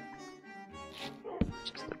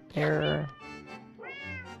 Just up there.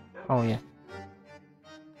 Oh yeah.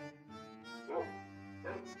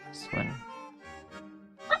 This one.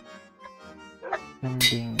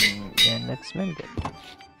 Mending. Then let's mend it.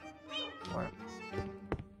 Or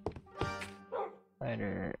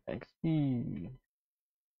Spider XP.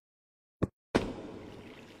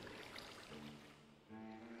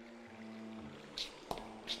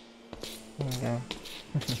 Okay.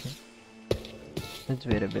 Let's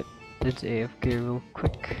wait a bit. Let's AFK real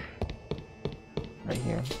quick. Right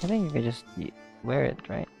here. I think you can just wear it,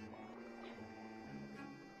 right?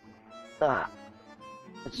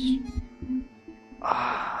 Let's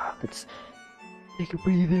let's take a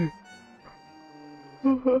breather.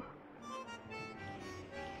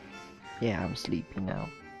 Yeah, I'm sleepy now.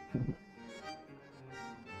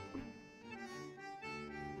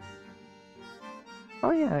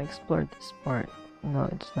 Oh yeah, I explored this part. No,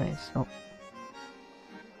 it's nice. Oh.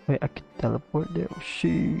 Wait, I could teleport there. Oh,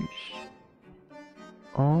 sheesh.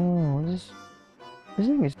 Oh, this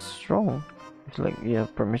thing is strong. It's like you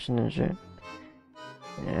have permission and shit.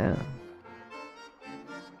 Yeah.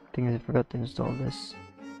 Thing is, I forgot to install this.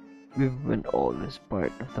 We've went all this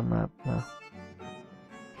part of the map now.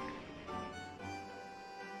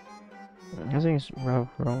 I think it's rough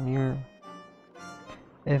around here.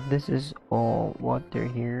 If this is all water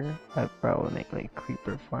here, I'd probably make like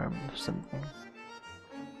creeper farm or something.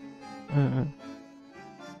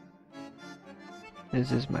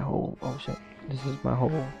 This is my hole. Oh shit. This is my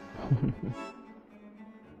hole.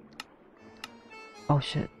 Oh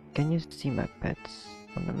shit. Can you see my pets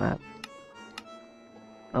on the map?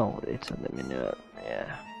 Oh, it's on the menu.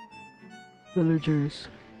 Yeah. Villagers.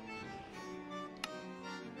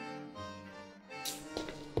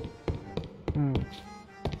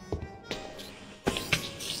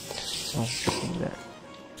 Oh, see that.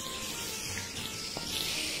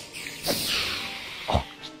 Oh!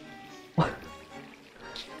 What?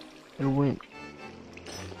 It went.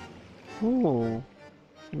 Oh!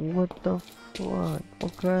 What the fuck?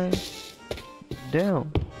 Okay.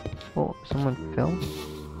 Damn. Oh, someone fell?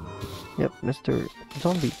 Yep, Mr.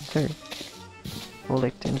 Zombie, sir. Would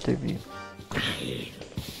like to interview.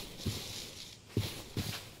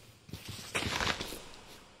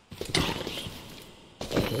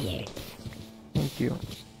 Thank you.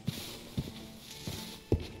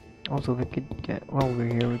 Also, we could get, while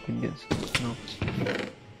we're here, we could get some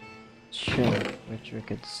shit, which we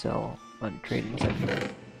could sell on trading center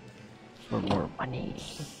for more money.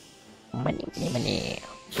 Money.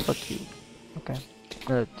 Fuck you. Okay.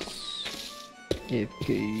 Let's AFK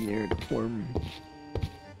near the farm.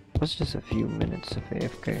 It's just a few minutes of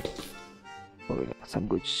AFK. But we got some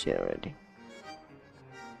good shit already.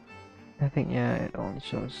 I think, yeah, it only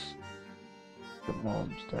shows the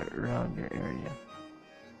mobs that are around your area.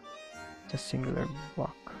 It's a singular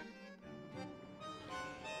block.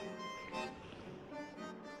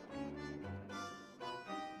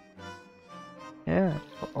 Yeah.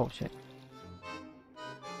 Oh shit.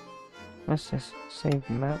 What's this? Save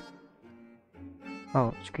map?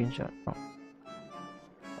 Oh, screenshot. Oh.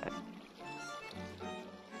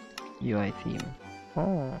 UI theme.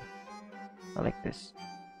 Oh. I like this.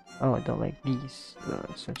 Oh, I don't like these.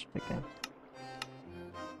 It's such again.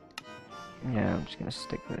 Yeah, I'm just gonna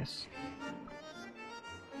stick with this.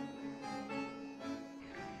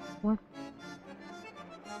 What?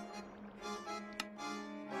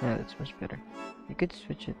 Yeah, that's much better. You could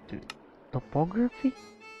switch it to topography?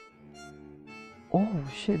 Oh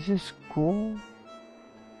shit, this is cool.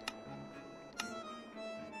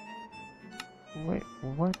 Wait,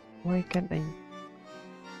 what? Why can't I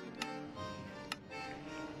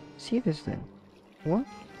see this then? What?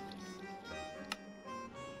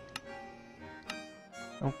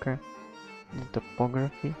 Okay. The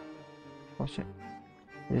topography. Oh shit.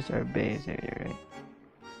 This is our base area, right?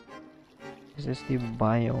 This is the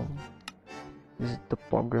biome. This is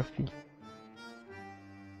topography.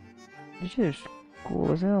 This is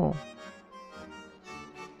cool as hell.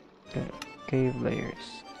 Okay, cave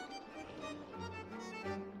layers.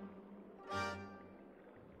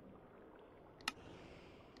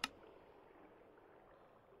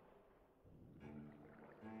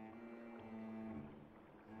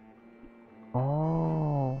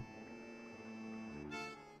 Oh,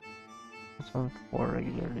 that's on 4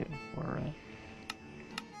 regularly. 4, right?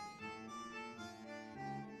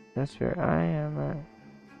 That's where I am at.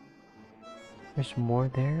 There's more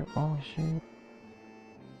there? Oh shit.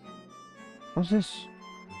 What's this?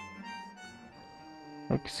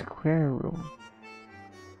 Like square room.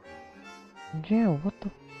 Yeah, what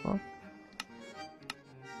the fuck?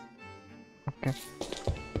 Okay.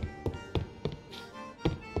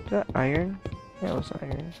 that iron? Yeah, it was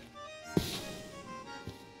iron.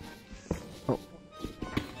 Oh.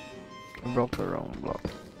 I broke the wrong block.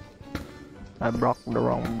 I broke the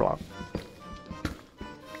wrong block.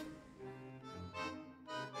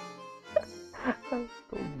 That's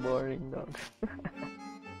so boring, dog.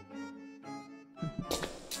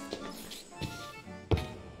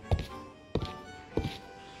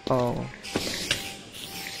 Oh.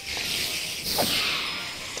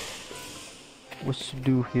 What should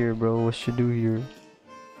do here, bro? What should do here?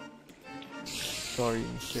 Sorry,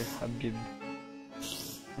 Mr. Habib.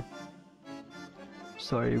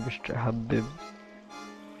 Sorry, Mr. Habib.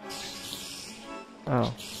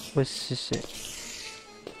 Oh, what's this?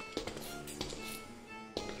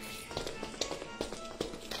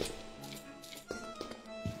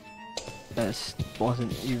 I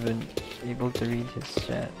wasn't even able to read his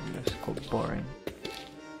chat. It was called boring.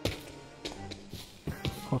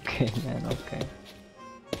 Okay, man, okay.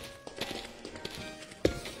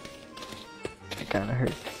 It kinda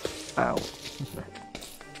hurt. Ow.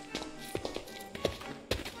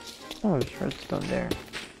 Oh, there's redstone there.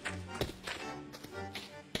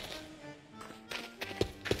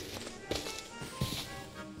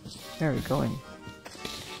 Where are we going?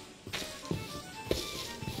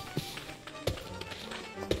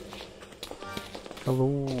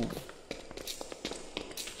 Hello.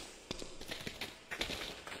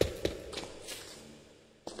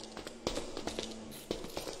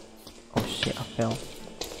 Oh shit, I fell.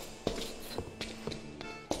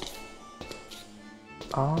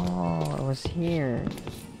 Oh, I was here.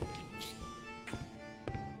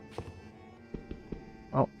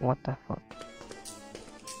 Oh, what the fuck?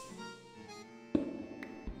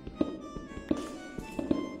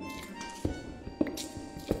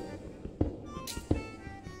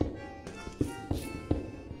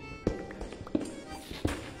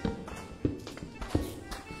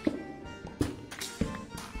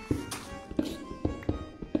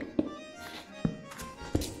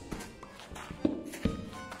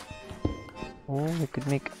 Oh, we could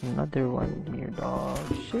make another one here, dog.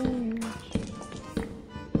 Shit.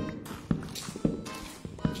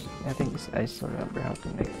 I think I still remember how to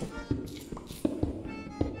make it.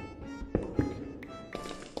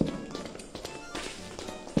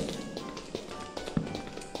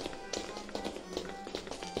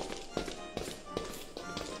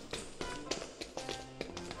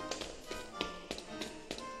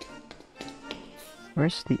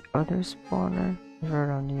 Where's the other spawner? It's right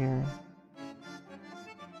around here.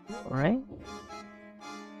 Right?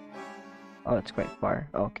 Oh, it's quite far.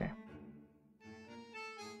 Okay.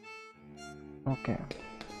 Okay.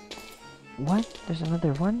 What? There's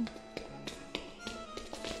another one?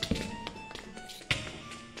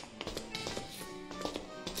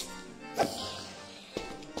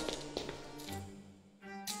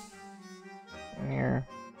 Here.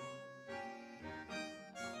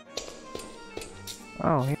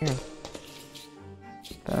 Oh, here.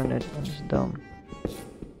 Found it. I'm just dumb.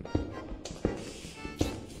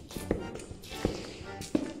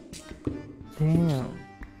 Damn.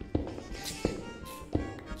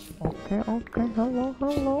 Okay, okay. Hello,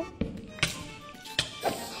 hello.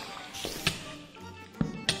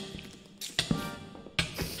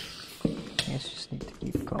 I guess just need to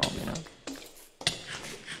keep calm, you know.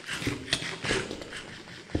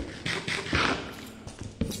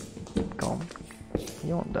 Keep calm.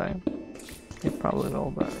 You won't die. You probably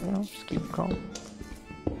will, but you know, just keep calm.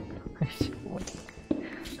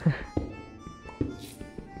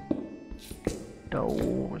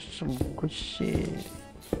 Oh, some good shit.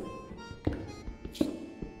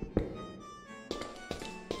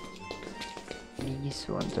 These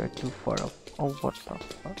ones are too far up. Oh, what the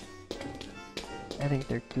fuck? I think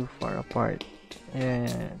they're too far apart.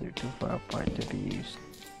 Yeah, they're too far apart to be used.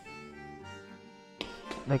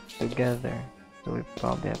 Like together. So we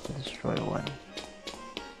probably have to destroy one.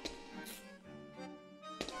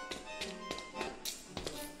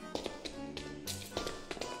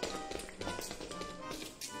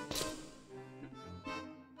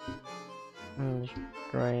 I'm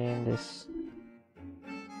destroying this.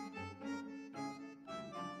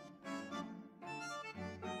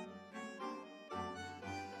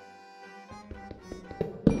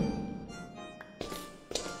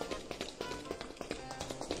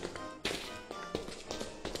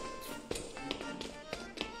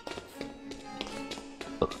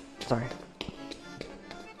 Sorry.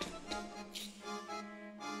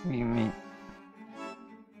 We made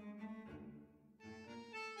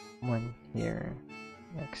one here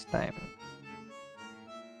next time.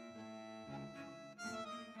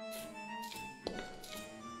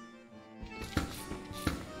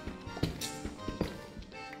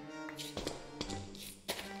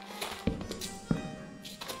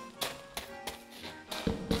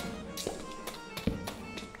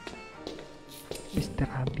 Mr.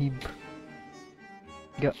 Habib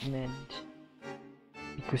got mad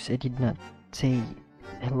because I did not say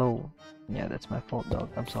hello. Yeah, that's my fault, dog.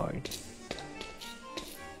 I'm sorry.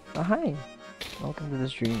 Hi. Welcome to the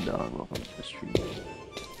stream, dog. Welcome to the stream.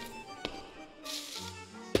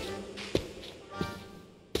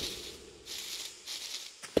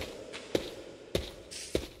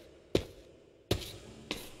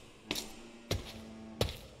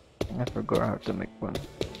 I forgot how to make one.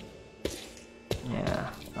 Yeah,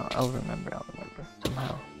 I'll remember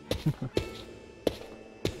somehow.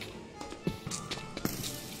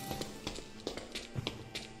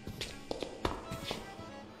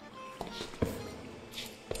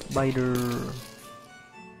 Spider.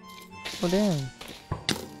 Oh damn.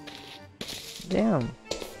 Damn.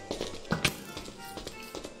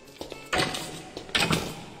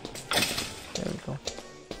 There we go.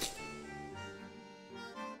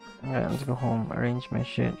 Alright, let's go home, arrange my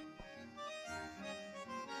shit.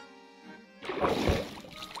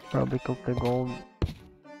 Probably cook the gold.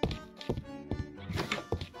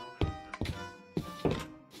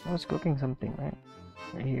 I was cooking something, right?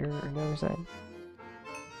 Right here on the other side.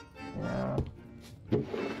 Yeah.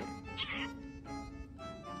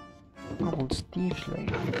 Gold Steve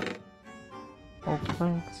like. Oh,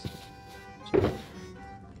 planks.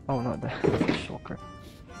 Oh, not that. That's a shulker.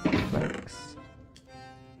 Planks.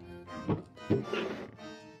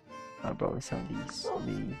 I'll probably sell these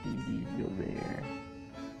go there.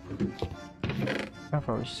 I'll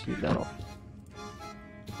probably just leave that off.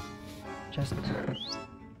 Just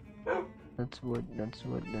that's wood, that's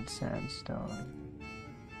sandstone.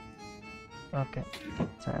 Okay,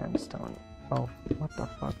 sandstone. Oh, what the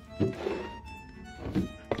fuck?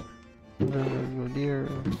 Go there.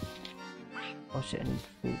 Oh shit, I need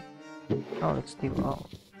food. Oh, let's steal. Oh,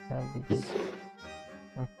 I have these.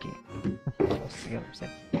 Okay. Let's see what I'm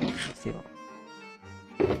saying. Let's steal.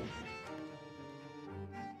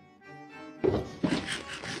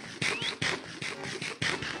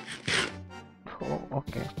 Oh,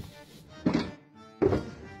 okay.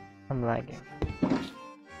 I'm lagging.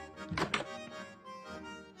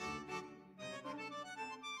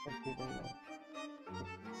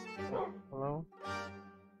 Hello?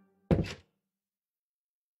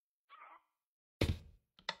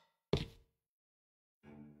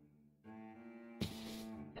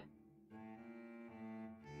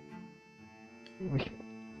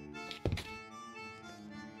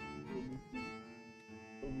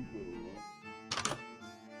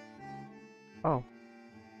 Oh.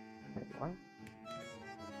 Wait, what?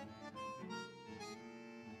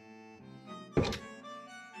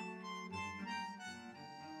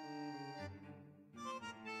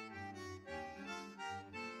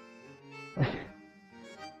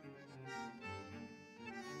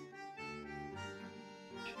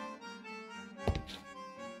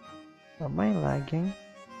 Am I lagging?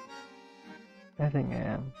 I think I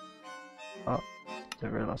am. Oh, it's a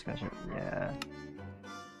real lost catcher. Yeah.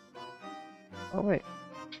 Oh wait.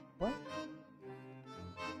 What?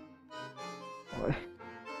 What?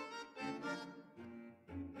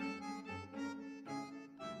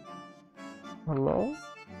 Hello?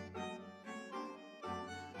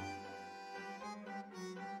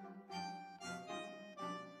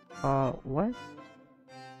 What?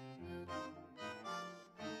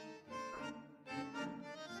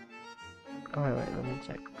 Oh wait, let me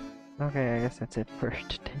check. Okay, I guess that's it for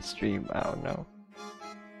today's stream. I don't know.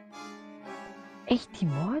 80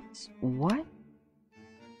 mods? What?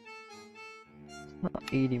 It's not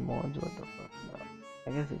 80 mods, what the fuck? No. I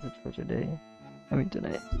guess that's it for today. I mean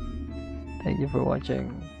tonight. Thank you for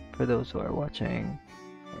watching. For those who are watching.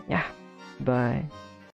 Yeah. Bye.